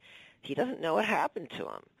eye. He doesn't know what happened to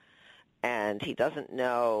him. And he doesn't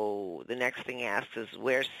know, the next thing he asks is,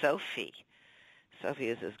 where's Sophie? Sophie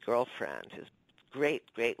is his girlfriend, his great,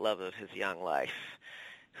 great love of his young life,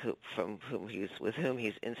 with whom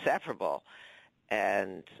he's inseparable.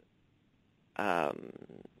 And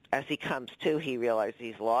as he comes to, he realizes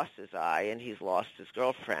he's lost his eye and he's lost his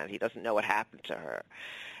girlfriend. He doesn't know what happened to her.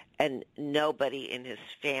 And nobody in his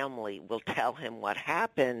family will tell him what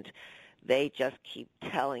happened. They just keep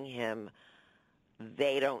telling him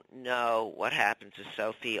they don't know what happened to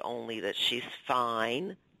Sophie, only that she's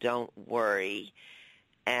fine, don't worry,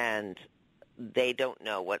 and they don't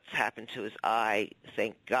know what's happened to his eye.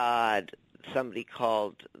 Thank God somebody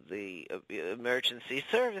called the emergency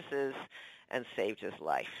services and saved his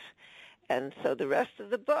life. And so the rest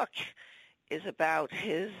of the book is about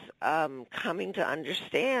his coming to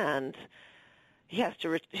understand. He has to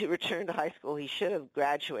return to high school. He should have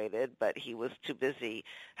graduated, but he was too busy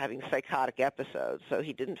having psychotic episodes, so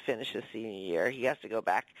he didn't finish his senior year. He has to go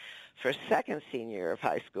back for a second senior year of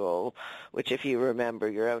high school, which, if you remember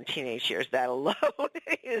your own teenage years, that alone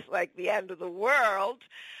is like the end of the world.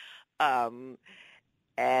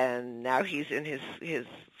 And now he's in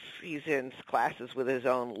he's in classes with his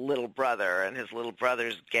own little brother and his little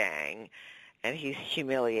brother's gang. And he's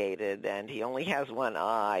humiliated, and he only has one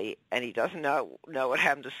eye, and he doesn't know what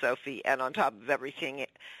happened to Sophie. And on top of everything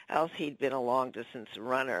else, he'd been a long-distance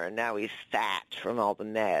runner, and now he's fat from all the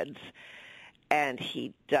meds. And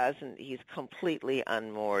he's completely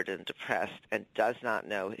unmoored and depressed and does not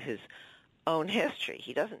know his own history.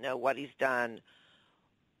 He doesn't know what he's done.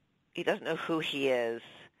 He doesn't know who he is.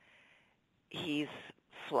 He's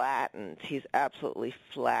flattened. He's absolutely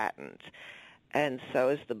flattened. And so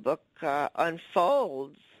as the book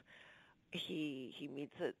unfolds, he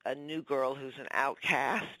meets a new girl who's an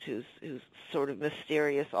outcast, who's sort of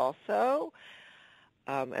mysterious also,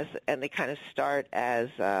 and they kind of start as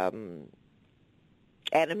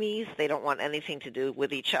enemies. They don't want anything to do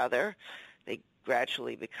with each other. They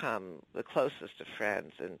gradually become the closest of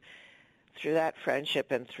friends, and through that friendship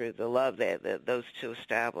and through the love that those two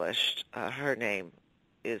established, her name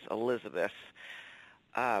is Elizabeth.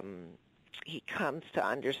 He comes to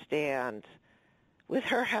understand, with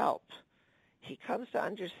her help, he comes to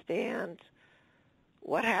understand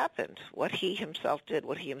what happened, what he himself did,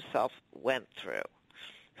 what he himself went through.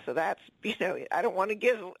 So that's, I don't want to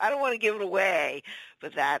give it away,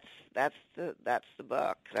 but that's the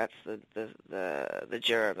book. That's the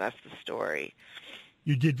germ. That's the story.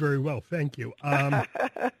 You did very well. Thank you.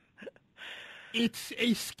 It's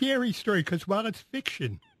a scary story because while it's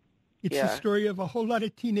fiction, it's the story of a whole lot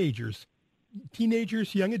of teenagers,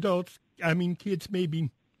 young adults, kids maybe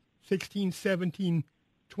 16, 17,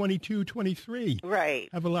 22, 23. Right.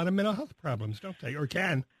 Have a lot of mental health problems, don't they? Or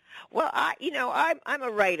can. Well, I'm a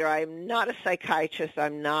writer. I'm not a psychiatrist.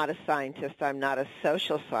 I'm not a scientist. I'm not a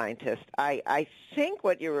social scientist. I think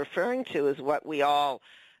what you're referring to is what we all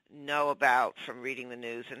know about from reading the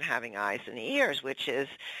news and having eyes and ears, which is,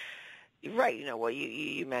 right,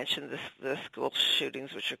 you mentioned the school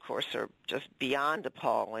shootings, which of course are just beyond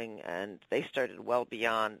appalling, and they started well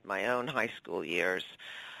beyond my own high school years.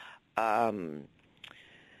 But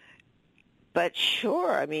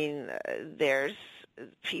sure, there's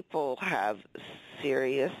people have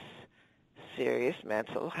serious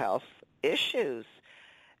mental health issues,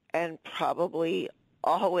 and probably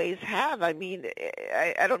always have. I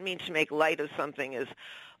don't mean to make light of something as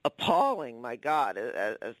appalling, my God,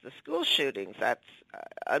 as the school shootings. That's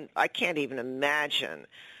I can't even imagine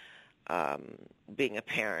being a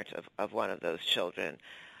parent of one of those children.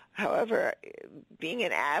 However, being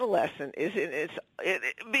an adolescent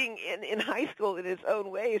being in high school in its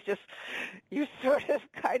own way is just, you're sort of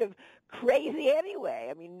kind of crazy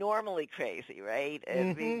anyway. Normally crazy, right?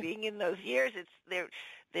 And being in those years,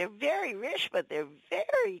 they're very rich, but they're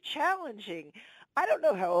very challenging. I don't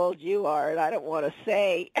know how old you are, and I don't want to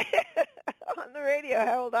say on the radio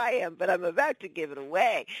how old I am, but I'm about to give it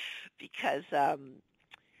away because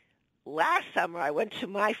last summer I went to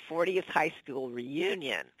my 40th high school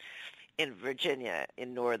reunion in Virginia,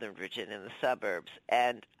 in northern Virginia, in the suburbs,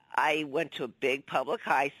 and I went to a big public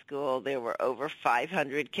high school. There were over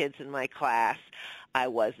 500 kids in my class. I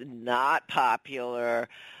was not popular.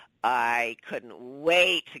 I couldn't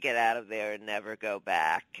wait to get out of there and never go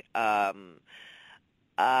back.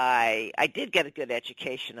 I did get a good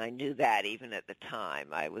education. I knew that even at the time.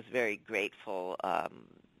 I was very grateful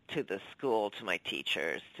to the school, to my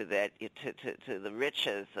teachers, to the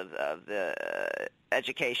riches of the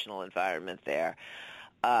educational environment there.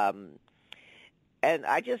 and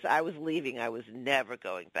I was leaving. I was never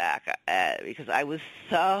going back because I was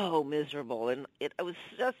so miserable, and I was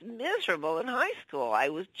just miserable in high school. I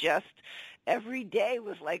was just every day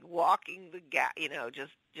was like walking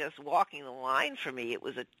just walking the line for me. It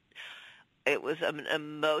was an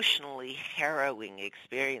emotionally harrowing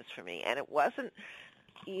experience for me, and it wasn't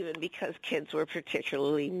even because kids were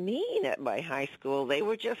particularly mean at my high school. They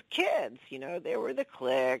were just kids, There were the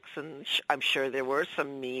cliques, and I'm sure there were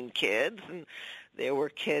some mean kids, and there were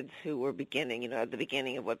kids who were at the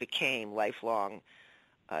beginning of what became lifelong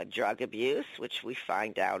drug abuse, which we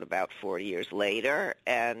find out about 40 years later,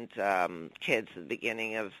 and kids at the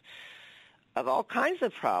beginning of all kinds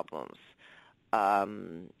of problems.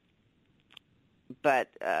 But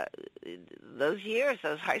those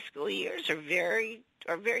high school years are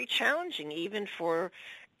very challenging, even for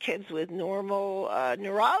kids with normal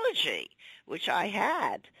neurology, which I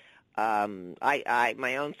had.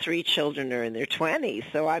 My own 3 children are in their 20s,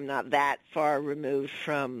 so I'm not that far removed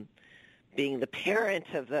from being the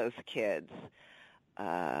parent of those kids.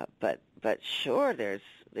 But sure, there's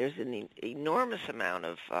an enormous amount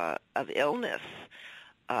of illness.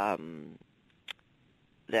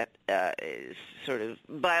 That is sort of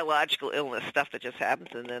biological illness, stuff that just happens,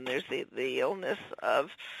 and then there's the illness of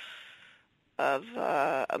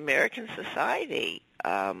American society,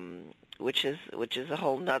 which is a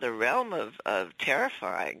whole nother realm of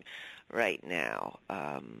terrifying right now.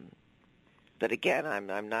 But again,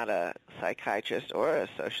 I'm not a psychiatrist or a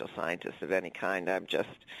social scientist of any kind. I'm just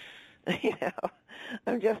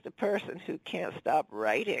I'm just a person who can't stop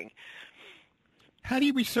writing. How do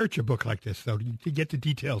you research a book like this, though, to get the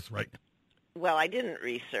details right? Well, I didn't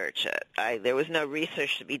research it. There was no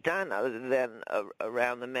research to be done other than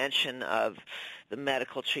around the mention of the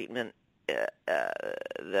medical treatment,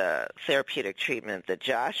 the therapeutic treatment that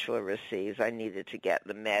Joshua receives. I needed to get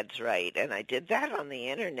the meds right, and I did that on the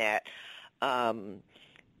Internet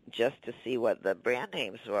just to see what the brand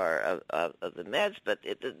names were of the meds. But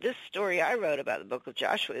this story I wrote about the book of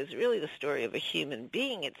Joshua is really the story of a human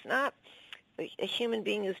being. It's not a human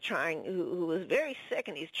being who was very sick,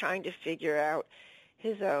 and he's trying to figure out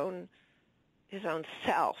his own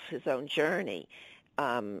self, his own journey,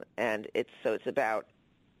 and it's about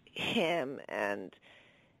him and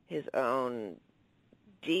his own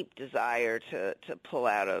deep desire to pull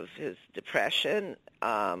out of his depression,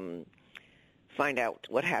 find out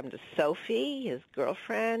what happened to Sophie, his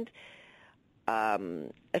girlfriend,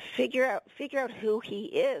 figure out who he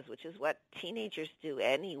is, which is what teenagers do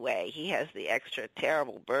anyway. He has the extra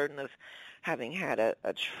terrible burden of having had a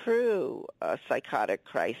true psychotic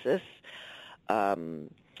crisis. So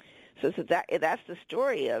that's the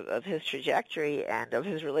story of his trajectory and of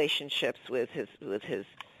his relationships with his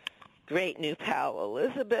great new pal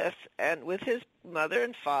Elizabeth, and with his mother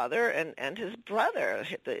and father and his brother,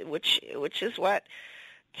 which is what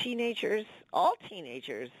all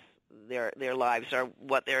teenagers. Their lives are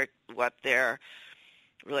what their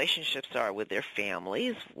relationships are with their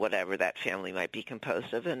families, whatever that family might be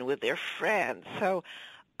composed of, and with their friends. So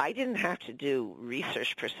I didn't have to do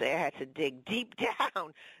research per se. I had to dig deep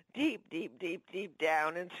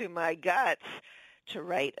down into my guts to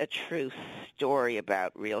write a true story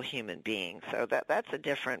about real human beings. So that's a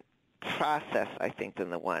different process, I think, than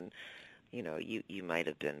the one you might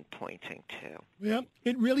have been pointing to. Well,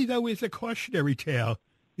 it really, though, is a cautionary tale,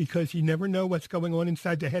 because you never know what's going on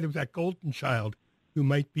inside the head of that golden child who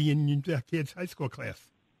might be in that kid's high school class.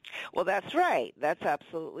 Well, that's right. That's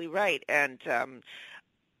absolutely right. And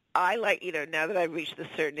I now that I've reached a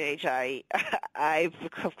certain age,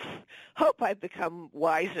 hope I've become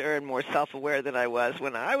wiser and more self-aware than I was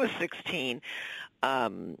when I was 16.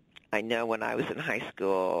 I know when I was in high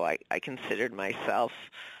school, I considered myself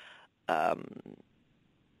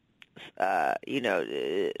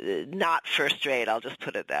not first rate, I'll just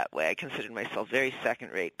put it that way. I considered myself a very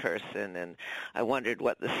second-rate person, and I wondered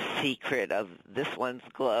what the secret of this one's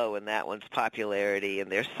glow and that one's popularity,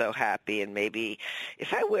 and they're so happy, and maybe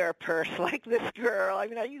if I wear a purse like this girl, I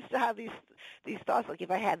used to have these thoughts, like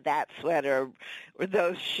if I had that sweater or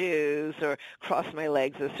those shoes or cross my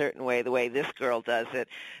legs a certain way, the way this girl does it,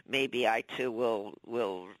 maybe I too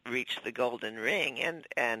will reach the golden ring.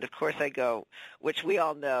 And of course I go, which we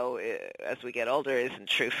all know as we get older isn't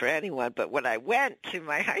true for anyone, but when I went to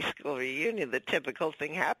my high school reunion, the typical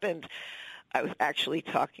thing happened. I was actually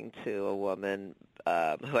talking to a woman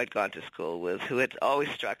who I'd gone to school with, who had always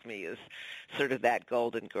struck me as sort of that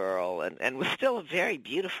golden girl, and was still a very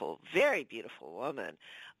beautiful woman,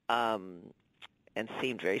 and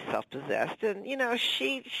seemed very self-possessed. And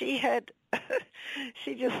she had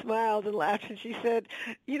she just smiled and laughed, and she said,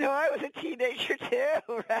 I was a teenager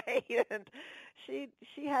too, right? And she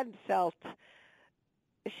hadn't felt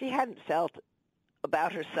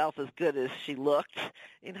about herself as good as she looked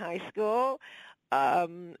in high school.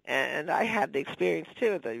 And I had the experience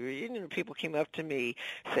too. At the reunion, people came up to me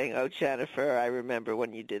saying, "Oh, Jennifer, I remember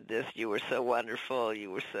when you did this. You were so wonderful.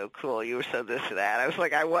 You were so cool. You were so this and that." I was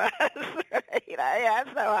like, "I was, right? That's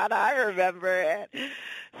how I remember it."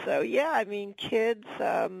 So yeah, I mean, kids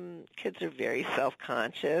are very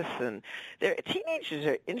self-conscious, and teenagers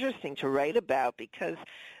are interesting to write about because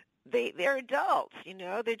they're adults.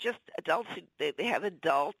 They're just adults. They have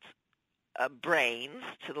adult brains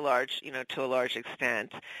to a large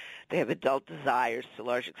extent. They have adult desires to a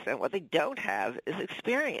large extent. What they don't have is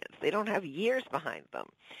experience. They don't have years behind them.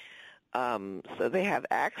 So they have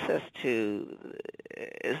access to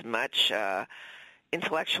as much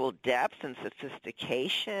intellectual depth and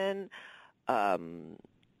sophistication as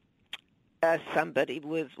somebody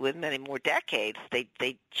with many more decades. They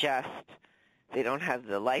don't have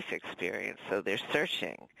the life experience, so they're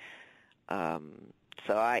searching.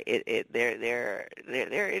 So they're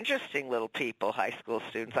interesting little people, high school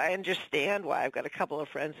students. I understand why. I've got a couple of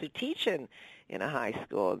friends who teach in a high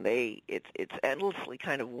school, and it's endlessly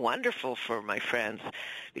kind of wonderful for my friends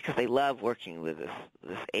because they love working with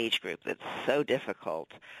this age group that's so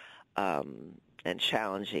difficult and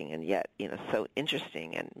challenging, and yet so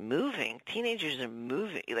interesting and moving. Teenagers are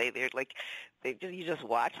moving. You just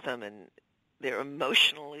watch them, and they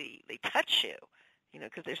touch you.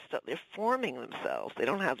 Because they're forming themselves. They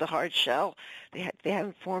don't have the hard shell. They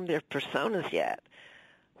haven't formed their personas yet.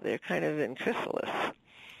 They're kind of in chrysalis.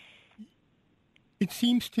 It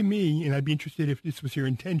seems to me, and I'd be interested if this was your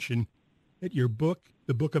intention, that your book,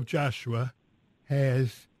 The Book of Joshua,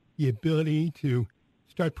 has the ability to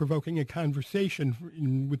start provoking a conversation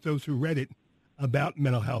with those who read it about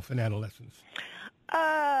mental health in adolescence.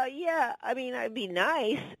 Yeah. I mean, it'd be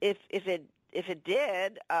nice if it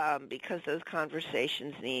did, because those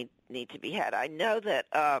conversations need to be had. I know that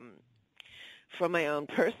from my own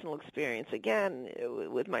personal experience, again,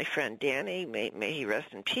 with my friend Danny, may he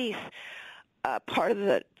rest in peace, part of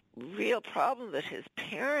the real problem that his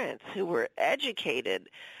parents, who were educated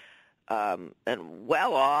and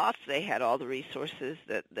well off, they had all the resources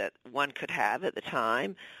that one could have at the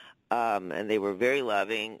time, and they were very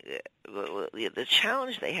loving. The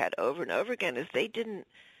challenge they had over and over again is they didn't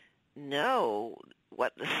know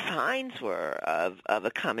what the signs were of a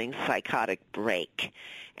coming psychotic break,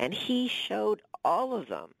 and he showed all of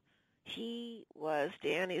them. He was,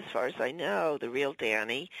 Danny, as far as I know, the real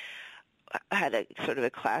Danny, had a sort of a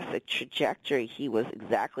classic trajectory. He was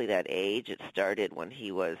exactly that age. It started when he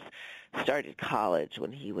started college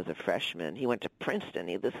when he was a freshman. He went to Princeton.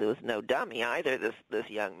 He was no dummy either, this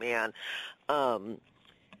young man.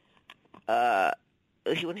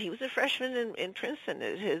 When he was a freshman in Princeton,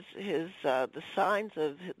 the signs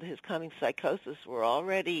of his coming psychosis were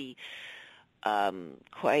already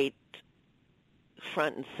quite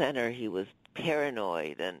front and center. He was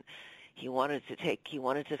paranoid, and he wanted to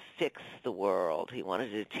fix the world. He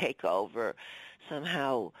wanted to take over,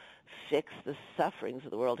 somehow fix the sufferings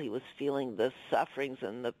of the world. He was feeling the sufferings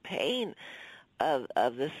and the pain of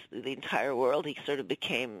the entire world. He sort of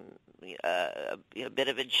became a bit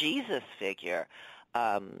of a Jesus figure.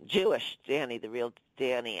 Jewish Danny, the real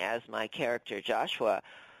Danny, as my character Joshua.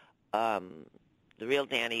 The real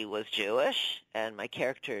Danny was Jewish, and my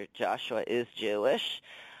character Joshua is Jewish,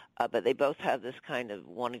 but they both have this kind of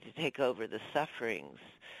wanting to take over the sufferings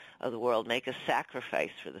of the world, make a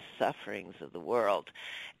sacrifice for the sufferings of the world.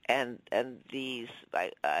 And these,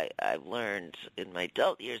 I've learned in my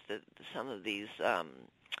adult years that some of these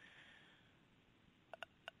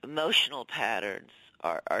emotional patterns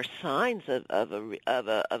are signs of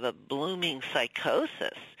a blooming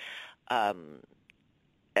psychosis,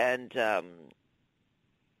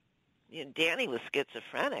 Danny was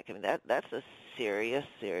schizophrenic. I mean, that's a serious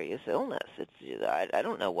illness. It's I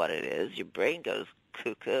don't know what it is. Your brain goes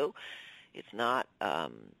cuckoo. It's not.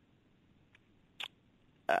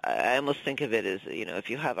 I almost think of it as, if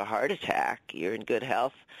you have a heart attack, you're in good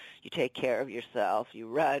health, you take care of yourself, you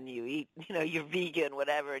run, you eat, you're vegan,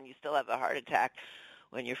 whatever, and you still have a heart attack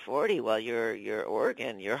when you're 40. Well, your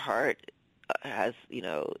organ, your heart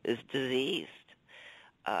is diseased,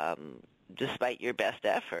 despite your best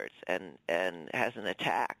efforts, and has an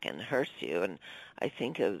attack and hurts you. And I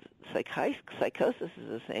think of psychosis is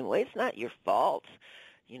the same way. It's not your fault.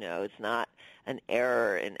 It's not an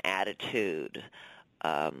error in attitude.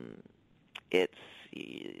 The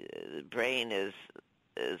brain is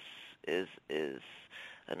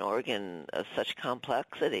an organ of such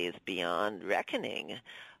complexity is beyond reckoning.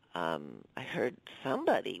 I heard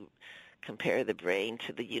somebody compare the brain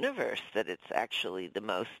to the universe, that it's actually the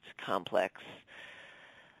most complex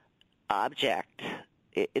object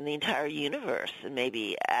in the entire universe, and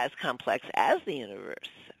maybe as complex as the universe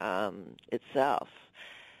itself.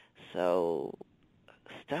 So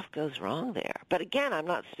stuff goes wrong there. But again, I'm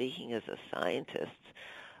not speaking as a scientist.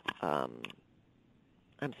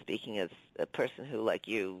 I'm speaking as a person who, like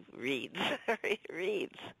you, reads.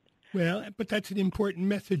 reads. Well, but that's an important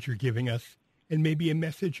message you're giving us, and maybe a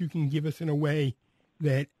message you can give us in a way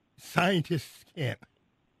that scientists can't.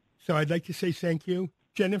 So I'd like to say thank you,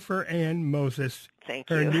 Jennifer Ann Moses. Thank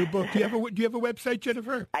Her you. new book. Do you have a website,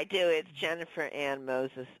 Jennifer? I do. It's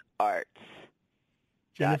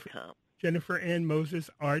JenniferAnnMosesArts.com.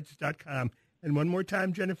 JenniferAnnMosesArts.com. And one more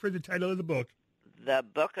time, Jennifer, the title of the book. The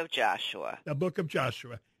Book of Joshua. The Book of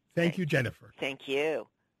Joshua. Thank you, Jennifer. Thank you.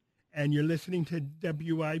 And you're listening to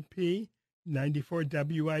WIP, 94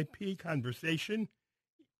 WIP Conversation.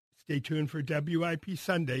 Stay tuned for WIP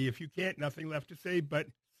Sunday. If you can't, nothing left to say, but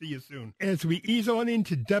see you soon. As we ease on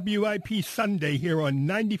into WIP Sunday here on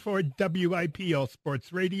 94 WIP All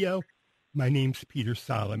Sports Radio, my name's Peter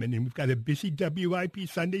Solomon, and we've got a busy WIP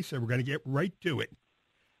Sunday, so we're going to get right to it.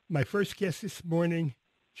 My first guest this morning,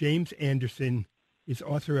 James Anderson, is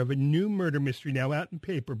author of a new murder mystery now out in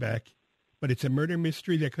paperback, but it's a murder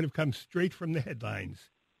mystery that could have come straight from the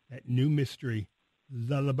headlines. That new mystery,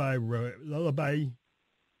 Lullaby Road.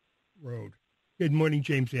 Good morning,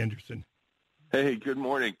 James Anderson. Hey, good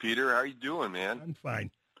morning, Peter. How are you doing, man? I'm fine.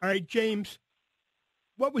 All right, James,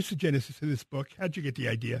 what was the genesis of this book? How'd you get the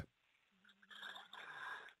idea?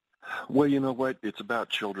 Well, you know what? It's about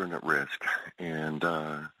children at risk, and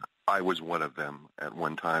I was one of them at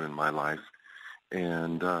one time in my life.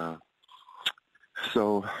 And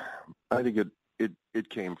so I think it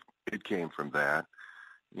came from that.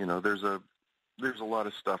 You know, there's a lot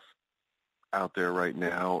of stuff out there right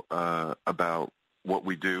now about what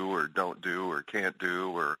we do or don't do or can't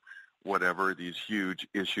do or whatever, these huge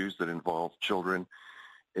issues that involve children.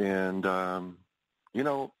 And you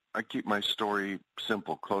know, I keep my story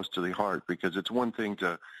simple, close to the heart, because it's one thing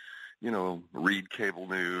to, you know, read cable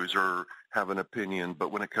news or have an opinion,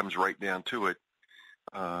 but when it comes right down to it,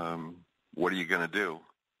 what are you going to do?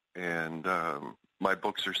 And my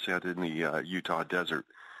books are set in the Utah desert,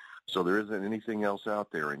 so there isn't anything else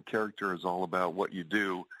out there, and character is all about what you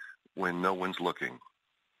do when no one's looking.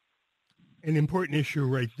 An important issue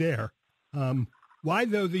right there. Why,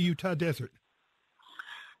 though, the Utah desert?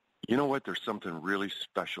 You know what? There's something really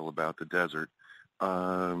special about the desert.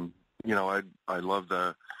 You know, I love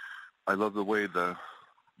the way the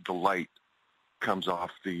light comes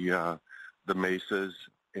off the mesas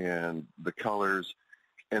and the colors,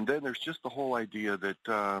 and then there's just the whole idea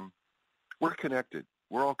that we're connected.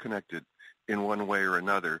 We're all connected in one way or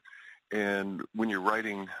another. And when you're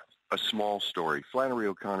writing a small story, Flannery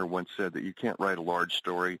O'Connor once said that you can't write a large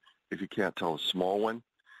story if you can't tell a small one.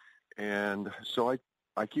 And so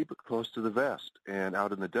I keep it close to the vest. And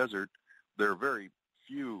out in the desert, there are very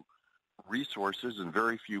few resources and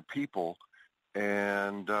very few people.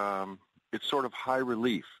 And it's sort of high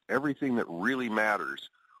relief. Everything that really matters,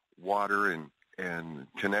 water and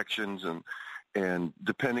connections and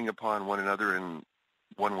depending upon one another in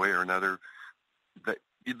one way or another, that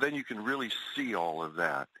then you can really see all of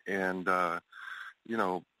that. And, you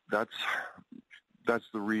know, that's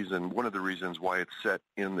the reason, one of the reasons why it's set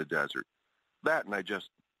in the desert. That, and I just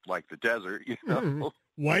like the desert, you know.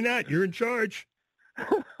 Why not? You're in charge.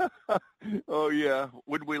 Oh, yeah.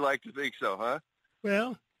 Wouldn't we like to think so, huh?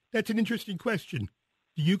 Well, that's an interesting question.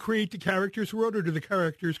 Do you create the character's world, or do the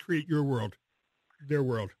characters create your world, their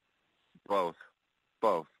world? Both.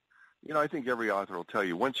 You know, I think every author will tell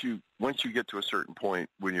you, once you get to a certain point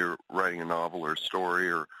when you're writing a novel or a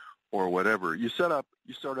story or whatever, you start out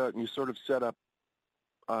and you sort of set up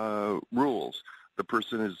rules. The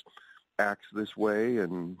person acts this way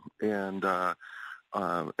and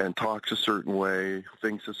talks a certain way,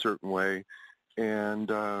 thinks a certain way, and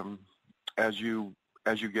as you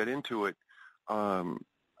get into it,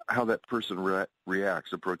 how that person reacts,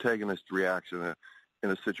 the protagonist reacts in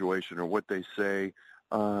a situation, or what they say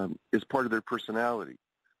is part of their personality.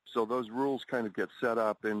 So those rules kind of get set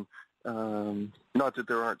up, and not that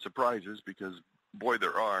there aren't surprises, because boy,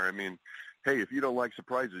 there are. I mean, hey, if you don't like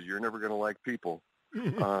surprises, you're never going to like people.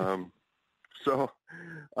 So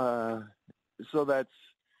that's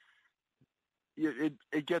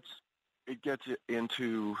it gets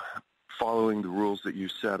into following the rules that you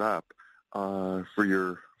set up for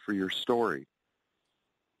your story.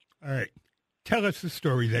 All right. Tell us the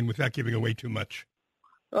story then, without giving away too much.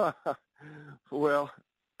 Well,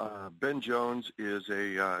 Ben Jones is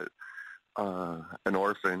an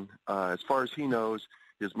orphan. As far as he knows,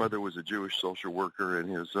 his mother was a Jewish social worker, and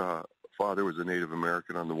his father was a Native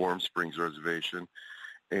American on the Warm Springs Reservation.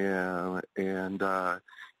 And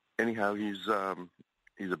anyhow, he's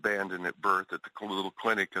abandoned at birth at the little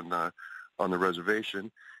clinic on the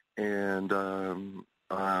reservation, and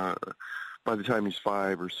by the time he's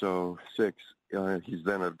 5 or so, 6, he's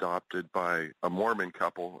then adopted by a Mormon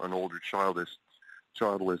couple, an older childless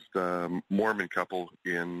Mormon couple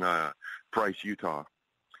in Price, Utah.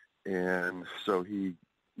 And so he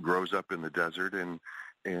grows up in the desert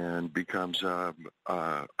and becomes a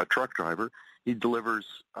truck driver. He delivers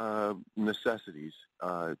necessities.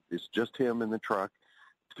 It's just him in the truck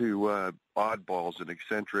to oddballs and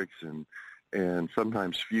eccentrics and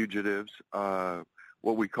sometimes fugitives,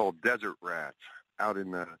 what we call desert rats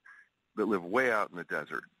that live way out in the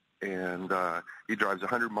desert. And he drives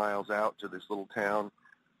 100 miles out to this little town,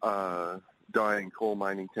 dying coal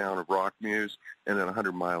mining town of Rockmuse, and then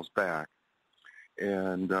 100 miles back.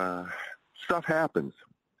 And stuff happens,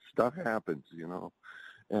 you know.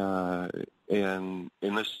 And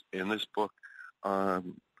in this book,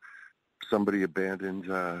 somebody abandoned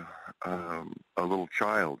a little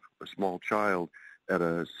child, a small child, at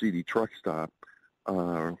a seedy truck stop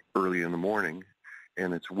early in the morning,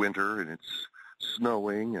 and it's winter and it's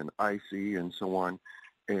snowing and icy and so on,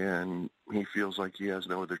 and he feels like he has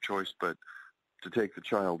no other choice but to take the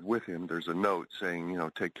child with him. There's a note saying, you know,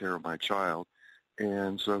 take care of my child,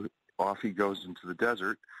 and so off he goes into the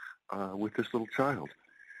desert with this little child.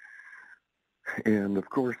 And of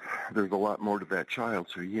course, there's a lot more to that child,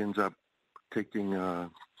 so he ends up taking a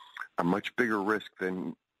much bigger risk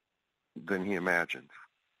than he imagined.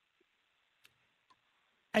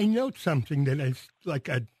 I note something that is like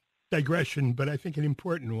a digression, but I think an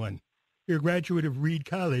important one. You're a graduate of Reed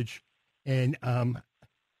College, and I'm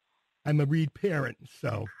a Reed parent,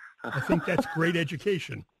 so I think that's great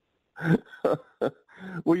education.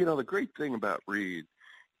 Well, you know, the great thing about Reed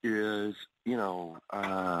is, you know,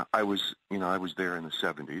 I was there in the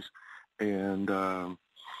 70s, and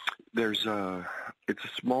it's a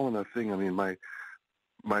small enough thing. I mean, my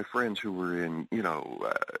friends who were in, you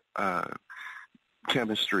know,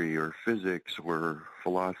 chemistry or physics or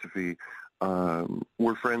philosophy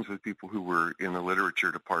were friends with people who were in the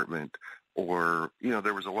literature department, or, you know,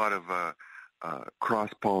 there was a lot of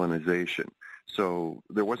cross-pollination. So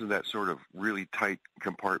there wasn't that sort of really tight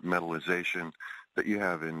compartmentalization that you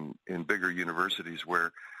have in bigger universities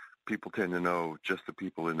where people tend to know just the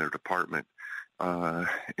people in their department. And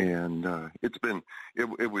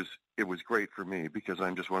it was great for me because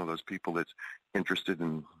I'm just one of those people that's interested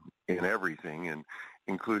in everything, and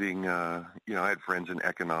including, you know, I had friends in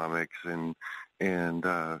economics and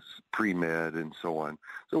pre-med and so on.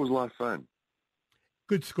 So it was a lot of fun.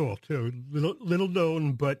 Good school too. Little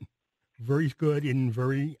known, but very good and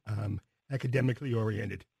very academically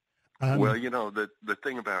oriented. Well, you know, the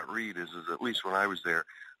thing about Reed is at least when I was there,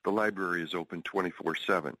 the library is open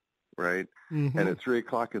 24/7, right? Mm-hmm. And at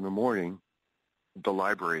 3:00 in the morning, the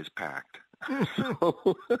library is packed.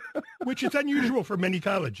 So, which is unusual for many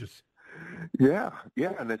colleges. Yeah.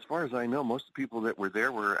 And as far as I know, most of the people that were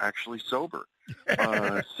there were actually sober.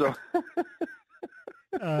 So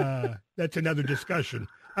that's another discussion.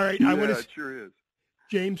 All right. Yeah, it sure is.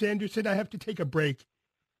 James Anderson, I have to take a break,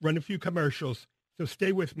 run a few commercials. So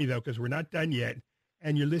stay with me, though, because we're not done yet.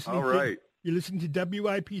 And you're listening. All right. You're listening to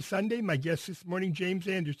WIP Sunday. My guest this morning, James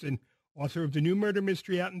Anderson, author of the new murder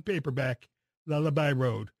mystery out in paperback, Lullaby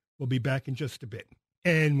Road. We'll be back in just a bit.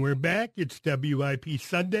 And we're back. It's WIP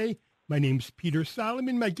Sunday. My name's Peter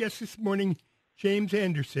Solomon. My guest this morning, James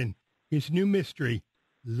Anderson, his new mystery,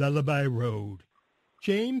 Lullaby Road.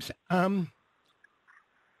 James,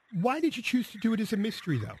 why did you choose to do it as a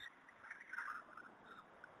mystery, though?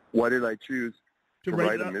 Why did I choose to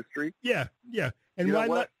write a mystery? Yeah. And you why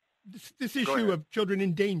not this issue of children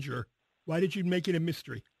in danger? Why did you make it a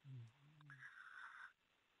mystery?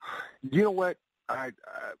 You know what?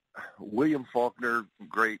 William Faulkner,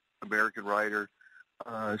 great American writer,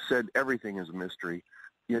 said everything is a mystery.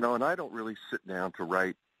 You know, and I don't really sit down to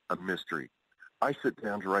write a mystery. I sit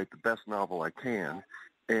down to write the best novel I can,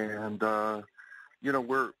 and you know,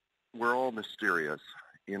 we're all mysterious.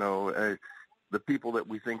 You know, the people that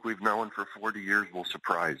we think we've known for 40 years will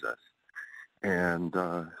surprise us, and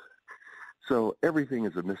so everything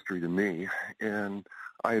is a mystery to me. And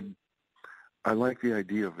I like the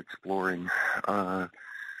idea of exploring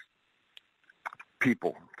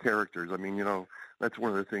people, characters. I mean, you know, that's one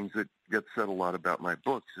of the things that gets said a lot about my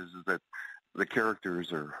books is that the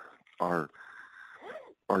characters are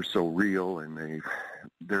are so real, and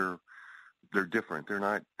they're different. They're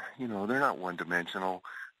not, they're not one-dimensional.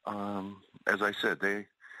 As I said,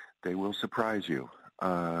 they will surprise you,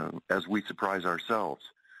 as we surprise ourselves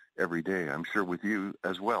every day. I'm sure with you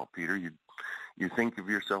as well, Peter. You think of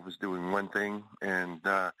yourself as doing one thing, and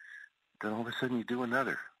then all of a sudden you do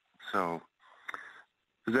another. So,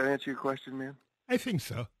 does that answer your question, man? I think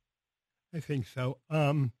so.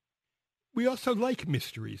 We also like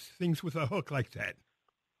mysteries, things with a hook like that.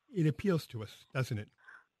 It appeals to us, doesn't it?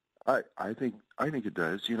 I think it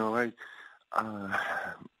does. I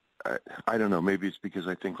don't know. Maybe it's because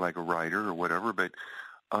I think like a writer or whatever, but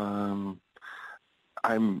I'm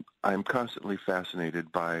constantly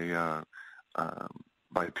fascinated by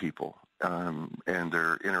people and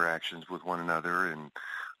their interactions with one another, and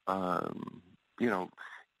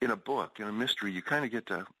in a book, in a mystery, you kind of get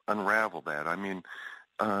to unravel that. I mean,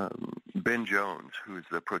 Ben Jones, who's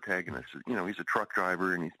the protagonist, he's a truck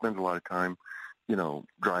driver, and he spends a lot of time,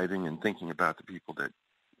 driving and thinking about the people that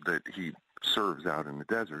he serves out in the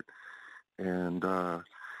desert. And,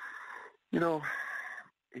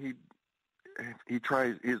 he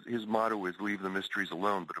tries, his motto is leave the mysteries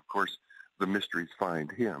alone, but of course the mysteries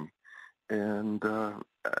find him. And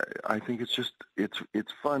I think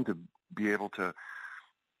it's fun to be able to,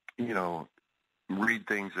 read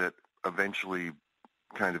things that eventually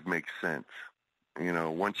kind of make sense,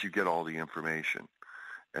 once you get all the information.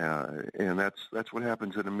 And that's what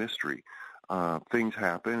happens in a mystery. Things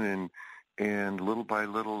happen, and little by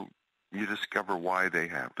little you discover why they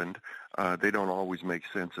happened. They don't always make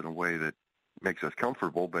sense in a way that makes us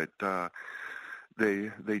comfortable, but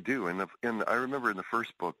they do. And I remember in the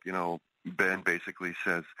first book, Ben basically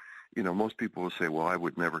says, most people will say, well, I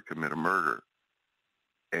would never commit a murder.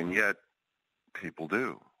 And yet people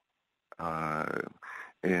do.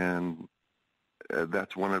 And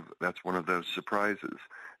that's one of those surprises,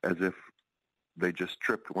 as if they just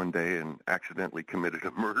tripped one day and accidentally committed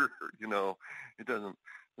a murder. It doesn't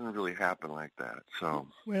really happen like that. So,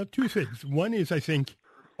 well, two things. One is, I think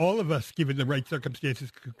all of us, given the right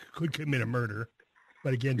circumstances, could commit a murder.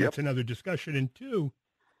 But again, that's another discussion. And two,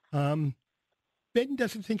 Ben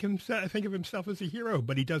doesn't think of himself as a hero,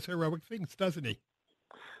 but he does heroic things, doesn't he?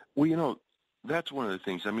 Well, that's one of the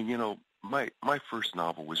things. I mean, my first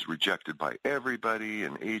novel was rejected by everybody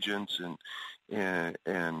and agents and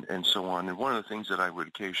so on. And one of the things that I would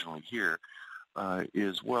occasionally hear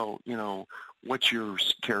is, well, what's your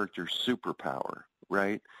character's superpower,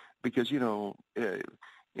 right? Because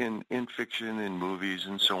in fiction and movies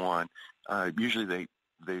and so on, usually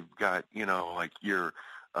they've got like your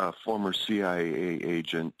former CIA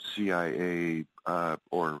agent, CIA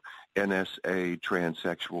or NSA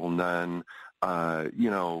transsexual nun,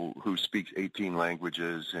 who speaks 18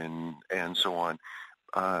 languages and so on.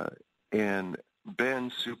 And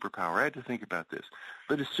Ben's superpower, I had to think about this,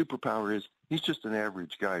 but his superpower is he's just an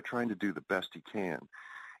average guy trying to do the best he can.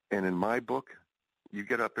 And in my book, you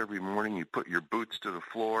get up every morning, you put your boots to the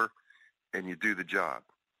floor, and you do the job.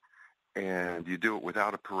 And you do it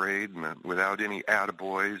without a parade and without any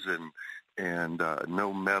attaboys and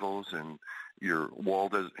no medals, and your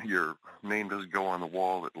name doesn't go on the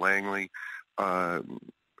wall at Langley.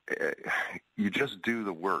 You just do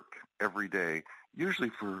the work every day, usually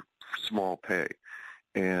for small pay.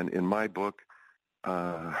 And in my book,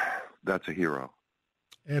 that's a hero.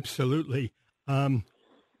 Absolutely. And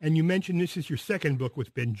you mentioned this is your second book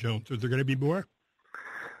with Ben Jones. Are there going to be more?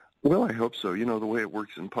 Well, I hope so. The way it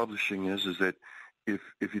works in publishing is that if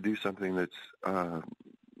you do something that's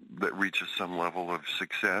that reaches some level of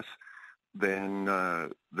success, then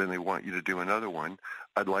they want you to do another one.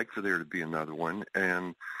 I'd like for there to be another one,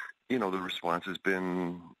 and the response has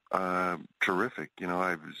been terrific.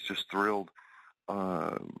 I was just thrilled.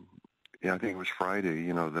 I think it was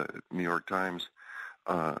Friday. The New York Times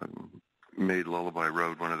made Lullaby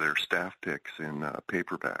Road one of their staff picks in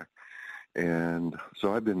paperback. And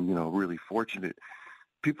so I've been, really fortunate.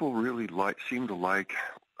 People really seem to like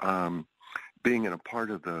being in a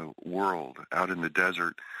part of the world out in the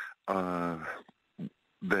desert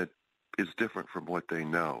that is different from what they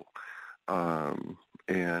know.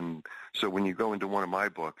 And so when you go into one of my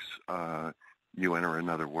books, you enter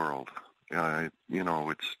another world.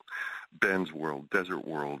 It's Ben's world, desert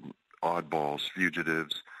world, oddballs,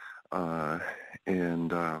 fugitives,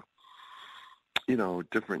 and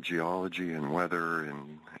different geology and weather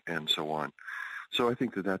and so on. So I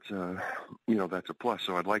think that's a plus.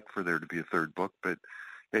 So I'd like for there to be a third book, but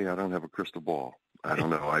hey, I don't have a crystal ball. I don't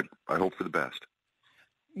know. I hope for the best.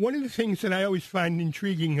 One of the things that I always find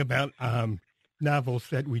intriguing about novels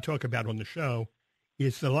that we talk about on the show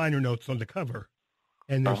is the liner notes on the cover.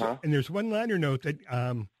 And there's one liner note that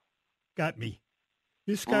got me.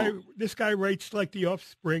 This guy writes like the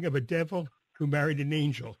offspring of a devil who married an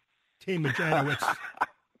angel, Tama Janowitz.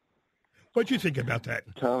 What'd you think about that?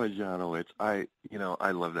 Tama Janowitz, I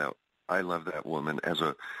love that. I love that woman as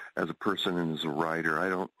a person and as a writer. I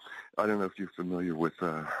don't know if you're familiar with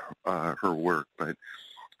her work, but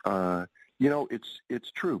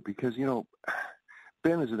it's true because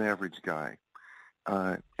Ben is an average guy,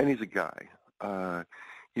 and he's a guy.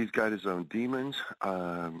 He's got his own demons.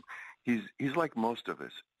 He's like most of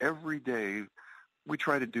us. Every day we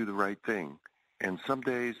try to do the right thing, and some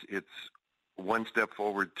days it's one step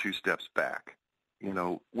forward, two steps back.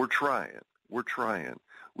 We're trying.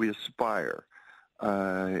 We aspire.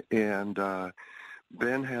 And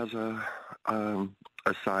Ben has a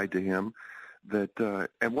side to him that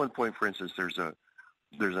at one point, for instance, there's an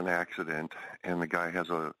accident, and the guy has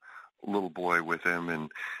a little boy with him, and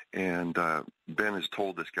Ben has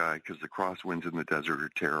told this guy, because the crosswinds in the desert are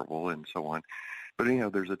terrible and so on. But anyhow,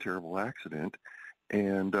 there's a terrible accident,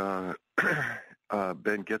 and Ben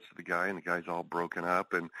gets to the guy, and the guy's all broken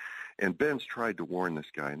up, and Ben's tried to warn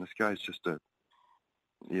this guy, and this guy's just a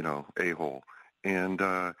a-hole, and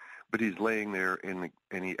but he's laying there, and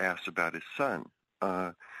he asks about his son,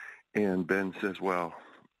 and Ben says, well,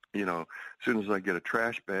 as soon as I get a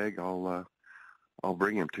trash bag, I'll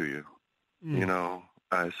bring him to you.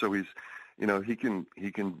 So he's, he can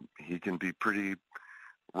be pretty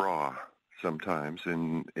raw sometimes,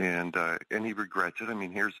 and he regrets it. I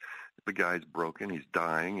mean, here's the guy's broken, he's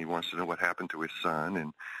dying, he wants to know what happened to his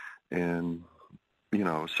son, and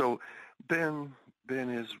so Ben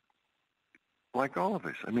is like all of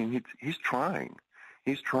us. I mean, he's trying.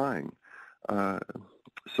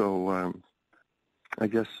 So I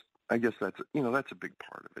guess that's that's a big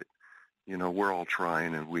part of it. We're all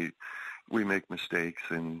trying, and we make mistakes,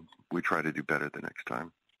 and we try to do better the next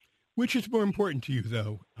time. Which is more important to you,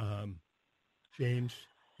 though, James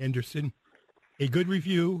Anderson, a good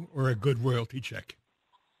review or a good royalty check?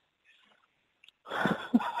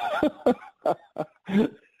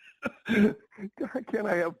 Can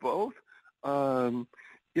I have both?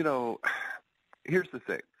 Here's the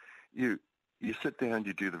thing. You sit down,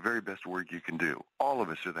 you do the very best work you can do. All of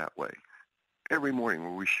us are that way. Every morning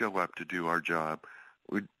when we show up to do our job,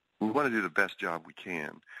 we want to do the best job we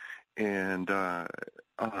can. And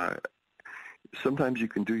sometimes you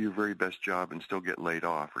can do your very best job and still get laid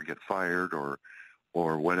off or get fired or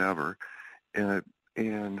whatever.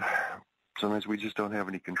 And sometimes we just don't have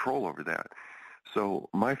any control over that. So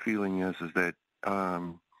my feeling is that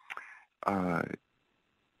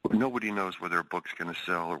nobody knows whether a book's going to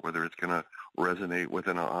sell or whether it's going to resonate with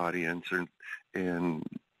an audience, and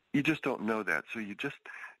you just don't know that. So you just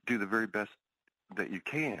do the very best that you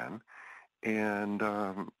can, and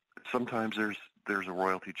sometimes there's a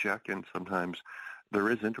royalty check, and sometimes there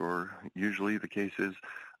isn't, or usually the case is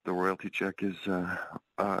the royalty check is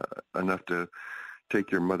enough to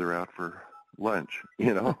take your mother out for lunch,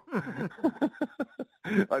 I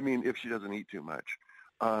mean, if she doesn't eat too much.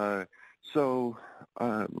 So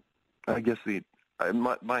I guess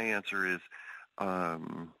my answer is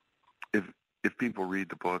if people read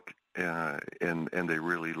the book and they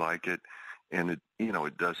really like it, and it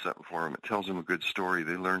does something for them, it tells them a good story,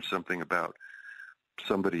 they learn something about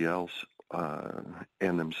somebody else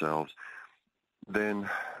and themselves, then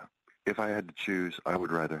if I had to choose, I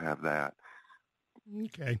would rather have that.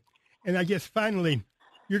 Okay. And I guess finally,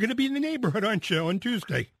 you're going to be in the neighborhood, aren't you, on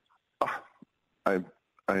Tuesday? I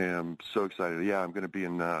am so excited. Yeah, I'm going to be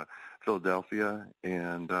in Philadelphia,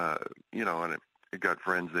 and and I got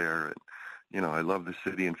friends there, and I love the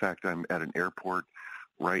city. In fact, I'm at an airport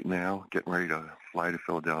right now, getting ready to fly to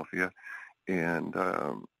Philadelphia, and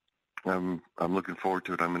I'm looking forward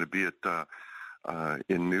to it. I'm going to be at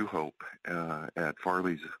in New Hope at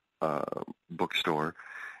Farley's bookstore,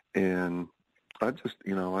 and I just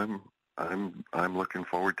I'm looking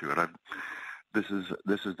forward to it. This is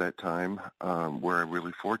that time where I'm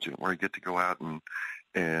really fortunate, where I get to go out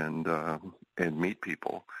and meet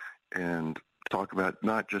people and talk about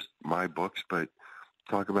not just my books, but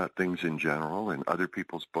talk about things in general and other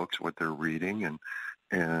people's books, what they're reading, and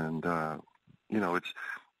it's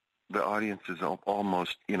the audiences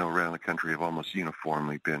almost around the country have almost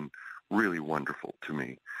uniformly been really wonderful to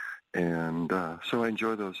me, and so I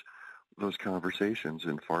enjoy those conversations.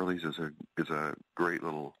 And Farley's is a great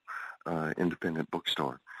little independent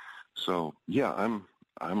bookstore. So yeah, I'm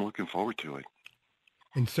looking forward to it.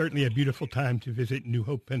 And certainly a beautiful time to visit New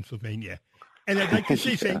Hope, Pennsylvania. And I'd like to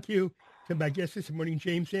say thank you to my guest this morning,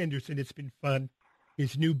 James Anderson. It's been fun.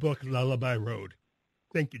 His new book, Lullaby Road.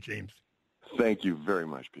 Thank you, James. Thank you very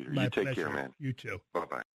much, Peter. My you take pleasure. care, man. You too.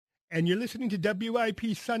 Bye-bye. And you're listening to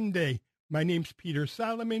WIP Sunday. My name's Peter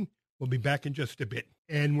Solomon. We'll be back in just a bit.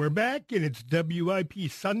 And we're back, and it's WIP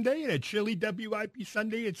Sunday, and a chilly WIP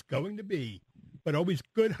Sunday it's going to be. But always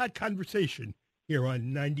good, hot conversation here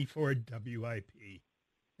on 94 WIP.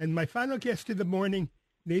 And my final guest of the morning,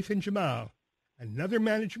 Nathan Jamal, another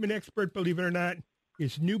management expert, believe it or not,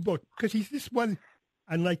 his new book, because he's this one,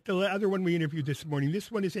 unlike the other one we interviewed this morning,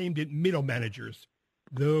 this one is aimed at middle managers,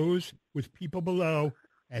 those with people below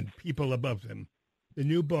and people above them. The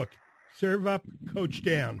new book, Serve Up, Coach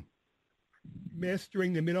Down,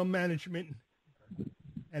 Mastering the Middle Management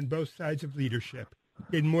and Both Sides of Leadership.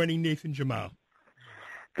 Good morning, Nathan Jamal.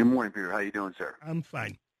 Good morning, Peter. How you doing, sir? I'm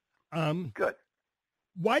fine. Good.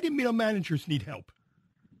 Why do middle managers need help?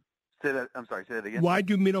 I'm sorry. Say that again. Why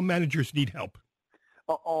do middle managers need help?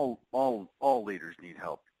 All leaders need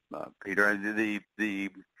help, Peter. And the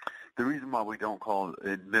reason why we don't call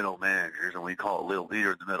it middle managers and we call it little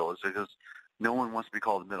leader in the middle is because no one wants to be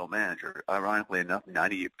called a middle manager. Ironically enough,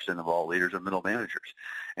 98% of all leaders are middle managers.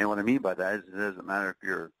 And what I mean by that is it doesn't matter if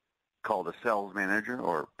you're called a sales manager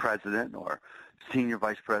or president or senior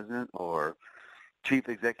vice president or chief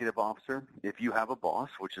executive officer. If you have a boss,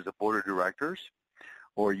 which is a board of directors,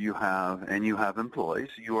 or you have employees,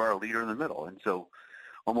 you are a leader in the middle. And so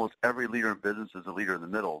almost every leader in business is a leader in the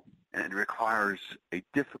middle, and it requires a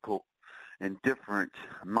difficult and different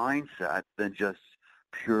mindset than just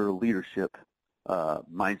pure leadership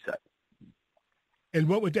mindset. And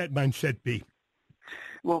what would that mindset be?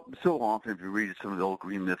 Well, so often if you read some of the old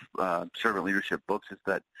Green Myth servant leadership books, it's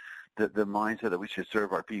that the mindset that we should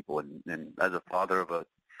serve our people. And as a father of a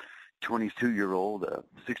 22-year-old, a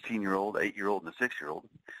 16-year-old, 8-year-old, and a 6-year-old,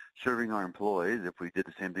 serving our employees, if we did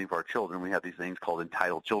the same thing for our children, we have these things called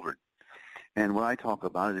entitled children. And what I talk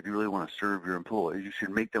about is if you really want to serve your employees, you should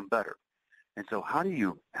make them better. And so how do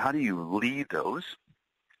you lead those?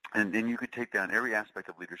 And then you could take down every aspect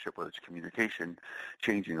of leadership, whether it's communication,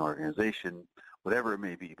 changing organization, whatever it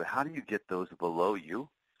may be. But how do you get those below you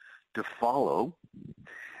to follow?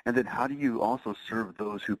 And then how do you also serve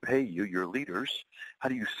those who pay you, your leaders? How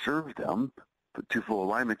do you serve them to full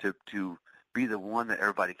alignment to be the one that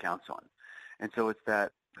everybody counts on? And so it's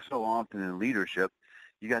that so often in leadership,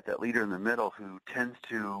 you got that leader in the middle who tends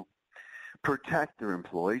to protect their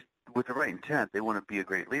employees with the right intent. They want to be a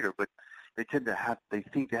great leader, but they think they have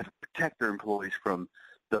to protect their employees from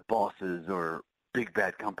the bosses or big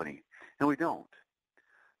bad company. And we don't.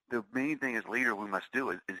 The main thing as leader we must do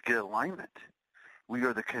is get alignment. We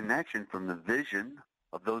are the connection from the vision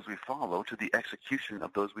of those we follow to the execution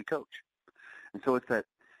of those we coach. And so it's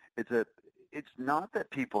not that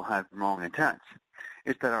people have wrong intents.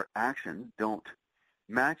 It's that our actions don't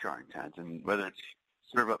match our intents. And whether it's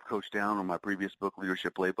Serve Up, Coach Down or my previous book,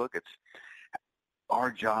 Leadership Playbook, it's our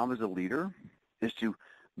job as a leader is to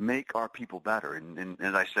make our people better. And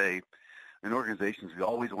as I say, in organizations, we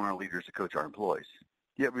always want our leaders to coach our employees.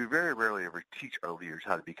 Yet we very rarely ever teach our leaders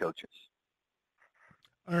how to be coaches.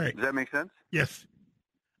 All right. Does that make sense? Yes.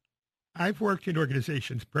 I've worked in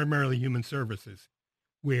organizations, primarily human services,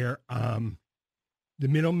 where the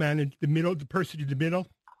person in the middle,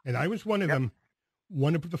 and I was one of them.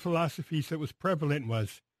 One of the philosophies that was prevalent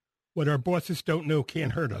was, what our bosses don't know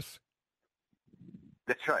can't hurt us.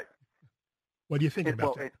 That's right. What do you think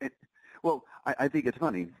about that? I think it's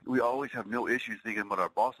funny. We always have no issues thinking what our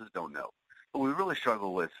bosses don't know. But we really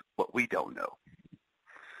struggle with what we don't know.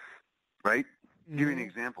 Right? Mm-hmm. Give you an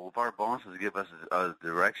example. If our bosses give us a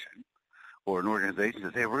direction or an organization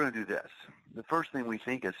says, hey, we're going to do this, the first thing we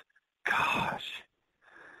think is, gosh,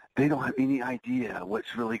 they don't have any idea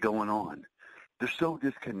what's really going on. They're so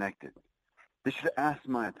disconnected. They should have asked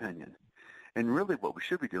my opinion. And really what we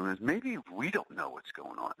should be doing is maybe we don't know what's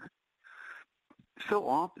going on. So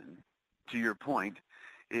often, to your point,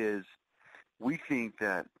 is we think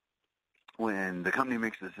that when the company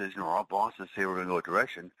makes a decision or our bosses say we're going to go a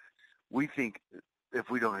direction, we think if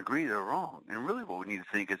we don't agree, they're wrong. And really what we need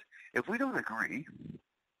to think is if we don't agree,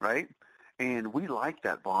 right, and we liked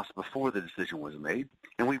that boss before the decision was made,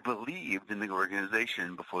 and we believed in the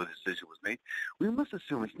organization before the decision was made, we must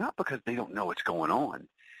assume it's not because they don't know what's going on.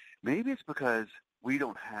 Maybe it's because we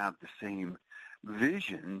don't have the same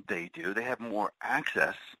vision they do. They have more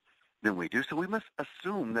access than we do, so we must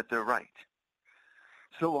assume that they're right.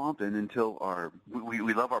 So often until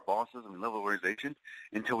we love our bosses and we love our organization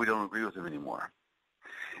until we don't agree with them anymore.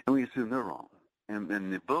 And we assume they're wrong. And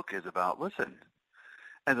the book is about, listen,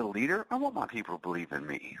 as a leader, I want my people to believe in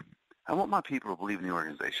me. I want my people to believe in the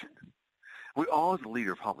organization. We all, as a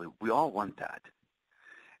leader, we all want that.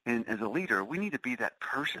 And as a leader, we need to be that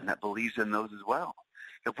person that believes in those as well.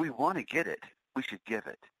 If we want to get it, we should give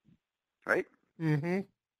it, right? Mm-hmm.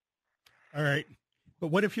 All right. But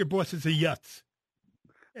what if your boss is a yutz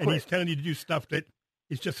and he's telling you to do stuff that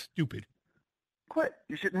is just stupid? Quit.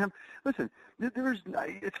 You shouldn't have. Listen,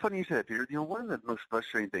 it's funny you said it, Peter. One of the most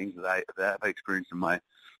frustrating things that I've experienced in my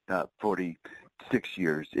 46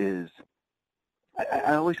 years is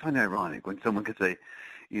I always find it ironic when someone could say,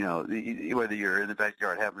 whether you're in the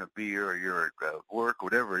backyard having a beer or you're at work,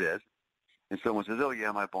 whatever it is, and someone says, "Oh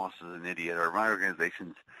yeah, my boss is an idiot," or "My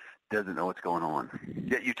organization doesn't know what's going on."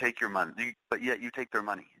 Yet you take your money, but yet you take their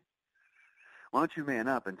money. Why don't you man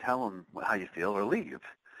up and tell them how you feel or leave?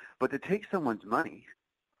 But to take someone's money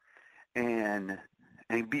and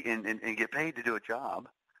get paid to do a job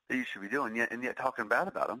that you should be doing, yet talking bad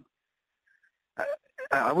about them,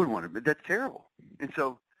 I wouldn't want to. But that's terrible. And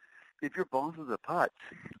so, if your boss is a putz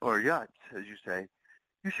or a yutz, as you say,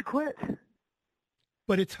 you should quit.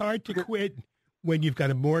 But it's hard to quit when you've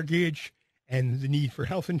got a mortgage and the need for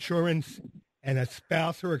health insurance and a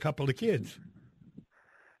spouse or a couple of kids.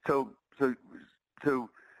 So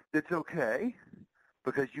it's okay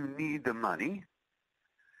because you need the money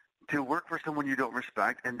to work for someone you don't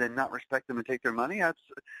respect and then not respect them and take their money.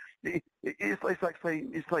 It's like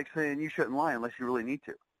saying you shouldn't lie unless you really need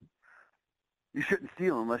to. You shouldn't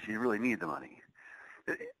steal unless you really need the money.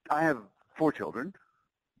 I have 4 children.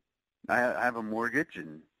 I have a mortgage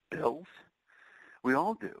and bills. We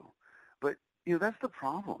all do. But, that's the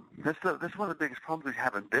problem. That's one of the biggest problems we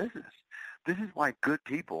have in business. This is why good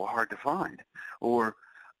people are hard to find. Or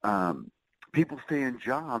people stay in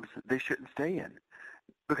jobs they shouldn't stay in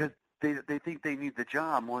because they think they need the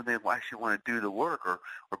job more than they actually want to do the work or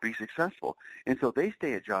be successful. And so they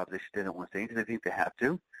stay at jobs they don't want to stay in because they think they have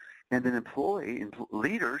to. And then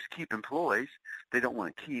leaders keep employees they don't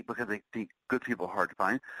want to keep because they think good people are hard to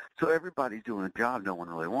find. So everybody's doing a job no one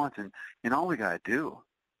really wants. And all we got to do,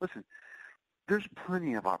 listen, there's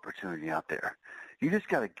plenty of opportunity out there. You just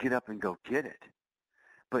got to get up and go get it.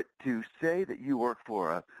 But to say that you work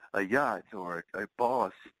for a yacht or a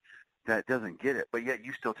boss that doesn't get it, but yet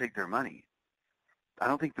you still take their money, I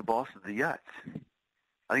don't think the boss is the yacht.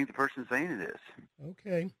 I think the person saying it is.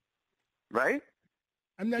 Okay. Right?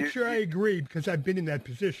 I'm not sure I agree because I've been in that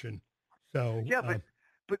position. So yeah,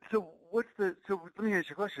 but so let me ask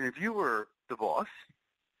you a question. If you were the boss,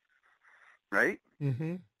 right?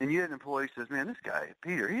 Mm-hmm. And you had an employee who says, "Man, this guy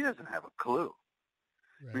Peter, he doesn't have a clue.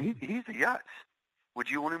 Right. I mean, he's a yacht. Would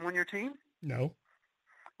you want him on your team? No.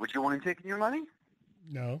 Would you want him taking your money?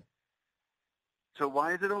 No. So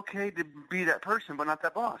why is it okay to be that person but not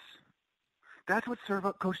that boss? That's what Serve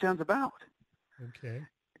Up Coach Down's about. Okay.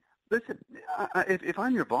 Listen, if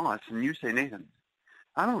I'm your boss and you say, "Nathan,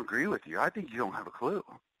 I don't agree with you. I think you don't have a clue."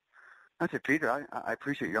 I say, "Peter, I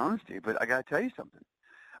appreciate your honesty, but I got to tell you something.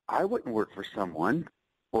 I wouldn't work for someone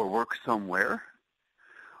or work somewhere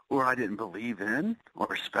or I didn't believe in or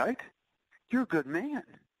respect. You're a good man.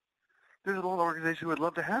 There's a lot of organizations who would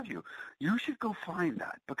love to have you. You should go find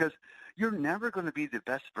that because you're never going to be the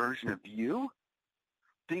best version of you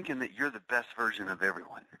thinking that you're the best version of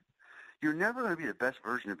everyone. You're never going to be the best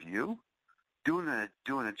version of you doing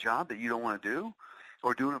a job that you don't want to do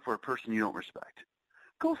or doing it for a person you don't respect.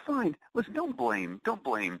 Go find. Listen, don't blame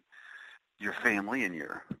your family and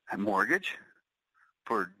your mortgage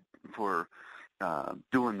for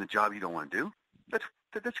doing the job you don't want to do.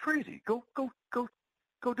 That's crazy. Go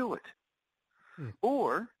do it.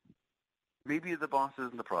 Or maybe the boss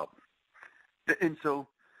isn't the problem. And so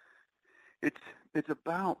it's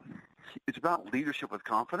about leadership with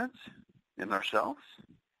confidence in ourselves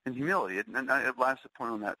and humility. And the last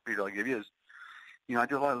point on that, Peter, I'll give you is, I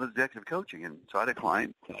do a lot of executive coaching, and so I had a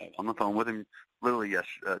client on the phone with him literally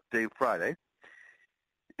Friday,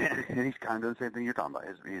 and he's kind of doing the same thing you're talking about.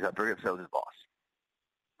 He's very upset with his boss.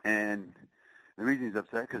 And the reason he's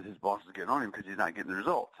upset because his boss is getting on him because he's not getting the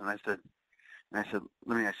results. And I said,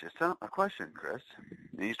 let me ask you a question, Chris.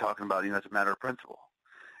 And he's talking about, it's a matter of principle.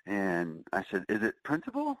 And I said, is it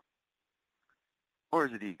principle or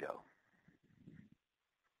is it ego?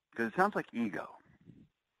 Because it sounds like ego.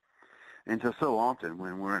 And so often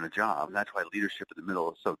when we're in a job, and that's why leadership in the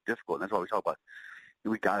middle is so difficult, and that's why we talk about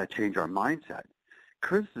we got to change our mindset.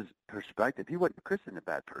 Chris's perspective, Chris isn't a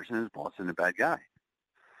bad person, his boss isn't a bad guy.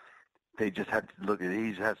 He just has to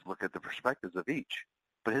look at the perspectives of each.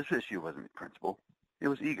 But his issue wasn't principle. It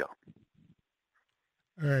was ego.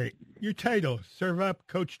 All right. Your title, Serve Up,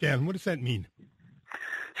 Coach Down. What does that mean?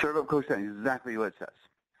 Serve Up, Coach Down is exactly what it says.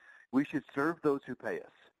 We should serve those who pay us.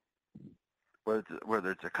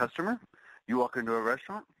 Whether it's a customer, you walk into a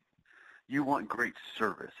restaurant, you want great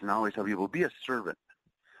service. And I always tell people, be a servant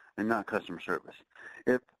and not customer service.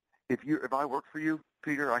 If I work for you,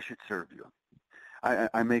 Peter, I should serve you.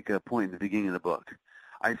 I make a point in the beginning of the book.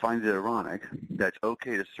 I find it ironic that it's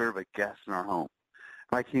okay to serve a guest in our home.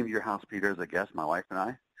 If I came to your house, Peter, as a guest, my wife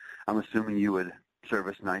and I'm assuming you would serve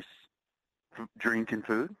us nice drink and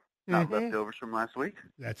food, not leftovers from last week.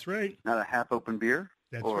 That's right. Not a half-open beer.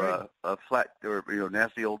 That's or right. a flat or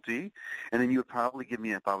nasty old tea. And then you would probably give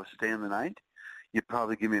me, if I was staying the night, you'd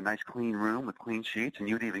probably give me a nice clean room with clean sheets, and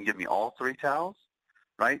you'd even give me all three towels,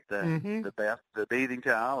 right? The bathing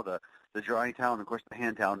towel, the drying towel, and of course the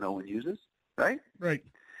hand towel no one uses, right? Right.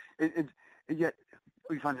 And yet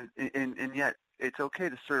we find it, and yet it's okay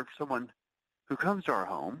to serve someone who comes to our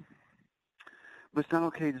home, but it's not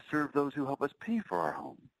okay to serve those who help us pay for our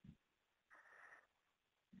home.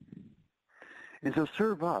 And so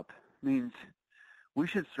serve up means we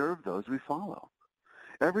should serve those we follow.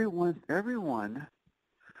 Everyone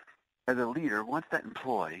as a leader wants that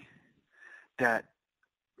employee that,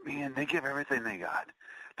 man, they give everything they got.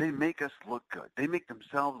 They make us look good. They make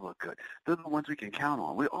themselves look good. They're the ones we can count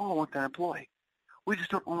on. We all want that employee. We just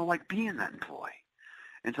don't want to like being that employee.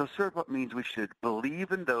 And so serve up means we should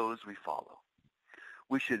believe in those we follow.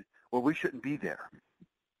 We shouldn't be there.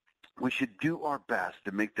 We should do our best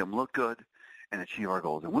to make them look good and achieve our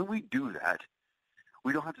goals. And when we do that,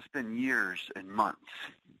 we don't have to spend years and months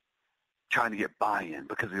trying to get buy-in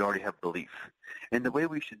because we already have belief. And the way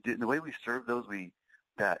we should do, the way we serve those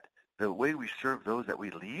the way we serve those that we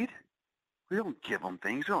lead, we don't give them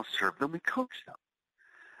things. We don't serve them. We coach them.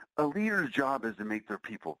 A leader's job is to make their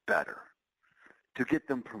people better, to get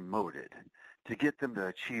them promoted, to get them to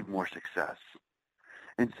achieve more success.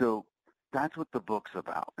 And so that's what the book's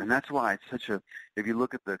about. And that's why it's such a, if you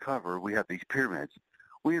look at the cover, we have these pyramids.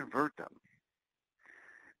 We invert them.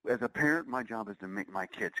 As a parent, my job is to make my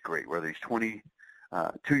kids great, whether he's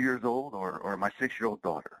 22 years old or my 6-year-old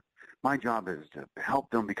daughter. My job is to help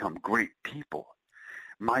them become great people.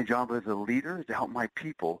 My job as a leader is to help my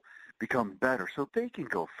people become better so they can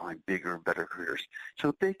go find bigger and better careers,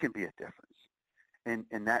 so they can be a difference. And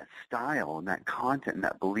that style and that content and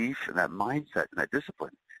that belief and that mindset and that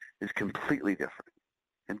discipline is completely different.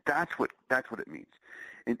 And that's what it means.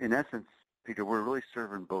 In essence, Peter, we're really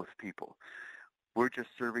serving both people. We're just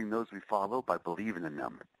serving those we follow by believing in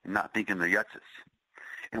them and not thinking they're yutzes.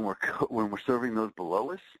 And when we're serving those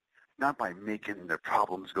below us, not by making their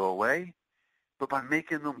problems go away, but by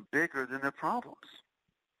making them bigger than their problems.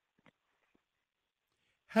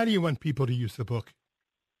 How do you want people to use the book?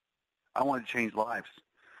 I want to change lives.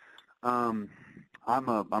 I'm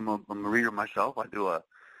a reader myself.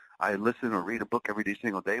 I listen or read a book every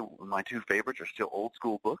single day. My two favorites are still old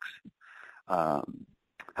school books. How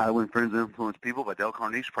to Win Friends and Influence People by Dale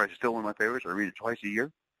Carnegie is probably still one of my favorites. I read it twice a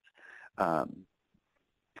year.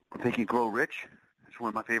 Think and Grow Rich is one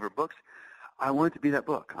of my favorite books. I want it to be that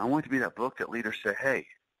book. I want it to be that book that leaders say, hey,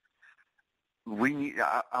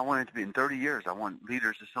 I want it to be in 30 years. I want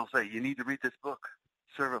leaders to still say, you need to read this book,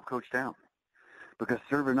 Serve Up, Coach Down. Because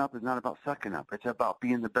serving up is not about sucking up. It's about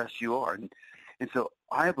being the best you are. And so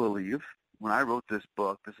I believe when I wrote this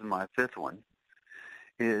book, this is my 5th one,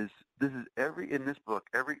 in this book,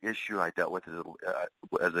 every issue I dealt with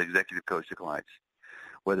as an executive coach to clients,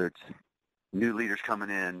 whether it's new leaders coming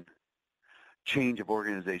in, change of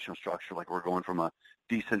organizational structure, like we're going from a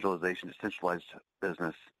decentralization to centralized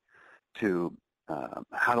business, to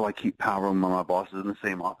how do I keep power when my bosses in the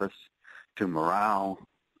same office, to morale,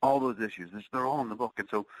 all those issues. They're all in the book. And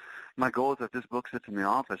so my goal is that this book sits in the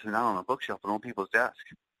office and not on a bookshelf but on people's desk.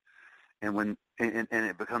 And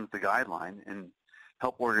it becomes the guideline and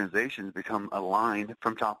help organizations become aligned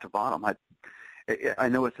from top to bottom. I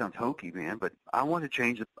know it sounds hokey, man, but I want to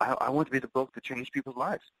change it. I want to be the book to change people's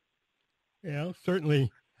lives. Yeah,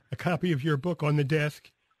 certainly a copy of your book on the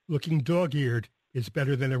desk looking dog-eared is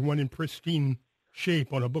better than a one in pristine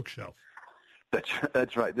shape on a bookshelf.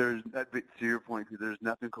 That's right. To your point, there's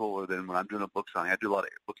nothing cooler than when I'm doing a book signing. I do a lot of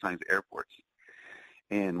book signings at airports.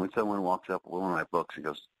 And when someone walks up with one of my books and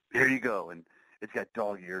goes, here you go, and it's got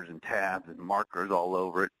dog ears and tabs and markers all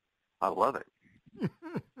over it, I love it.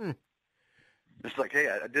 It's like, hey,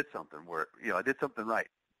 I did something I did something right.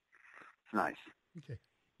 It's nice. Okay.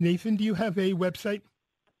 Nathan, do you have a website?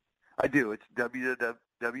 I do. It's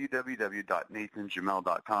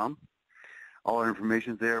www.nathanjamel.com. All our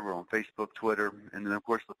information's there. We're on Facebook, Twitter, and then, of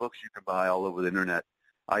course, the books you can buy all over the Internet,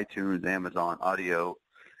 iTunes, Amazon, audio,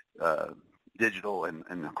 digital, and,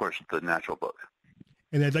 of course, the natural book.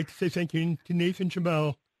 And I'd like to say thank you to Nathan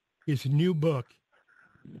Jamal, his new book,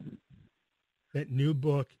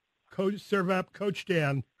 Serve Up, Coach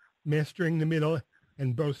Down, Mastering the Middle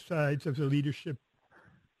and Both Sides of the Leadership.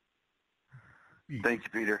 Thanks,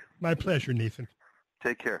 Peter. My pleasure, Nathan.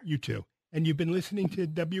 Take care. You too. and you've been listening to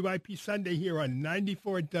WIP Sunday here on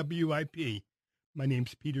 94 WIP. My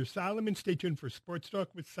name's Peter Solomon. Stay tuned for Sports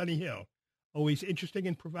Talk with Sonny Hill. Always interesting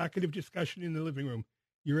and provocative discussion in the living room.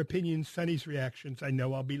 Your opinions, Sonny's reactions. I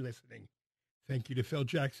know I'll be listening. Thank you to Phil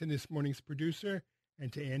Jackson, this morning's producer,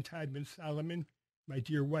 and to Ann Tideman Solomon, my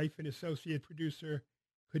dear wife and associate producer.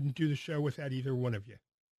 Couldn't do the show without either one of you.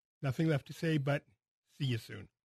 Nothing left to say but see you soon.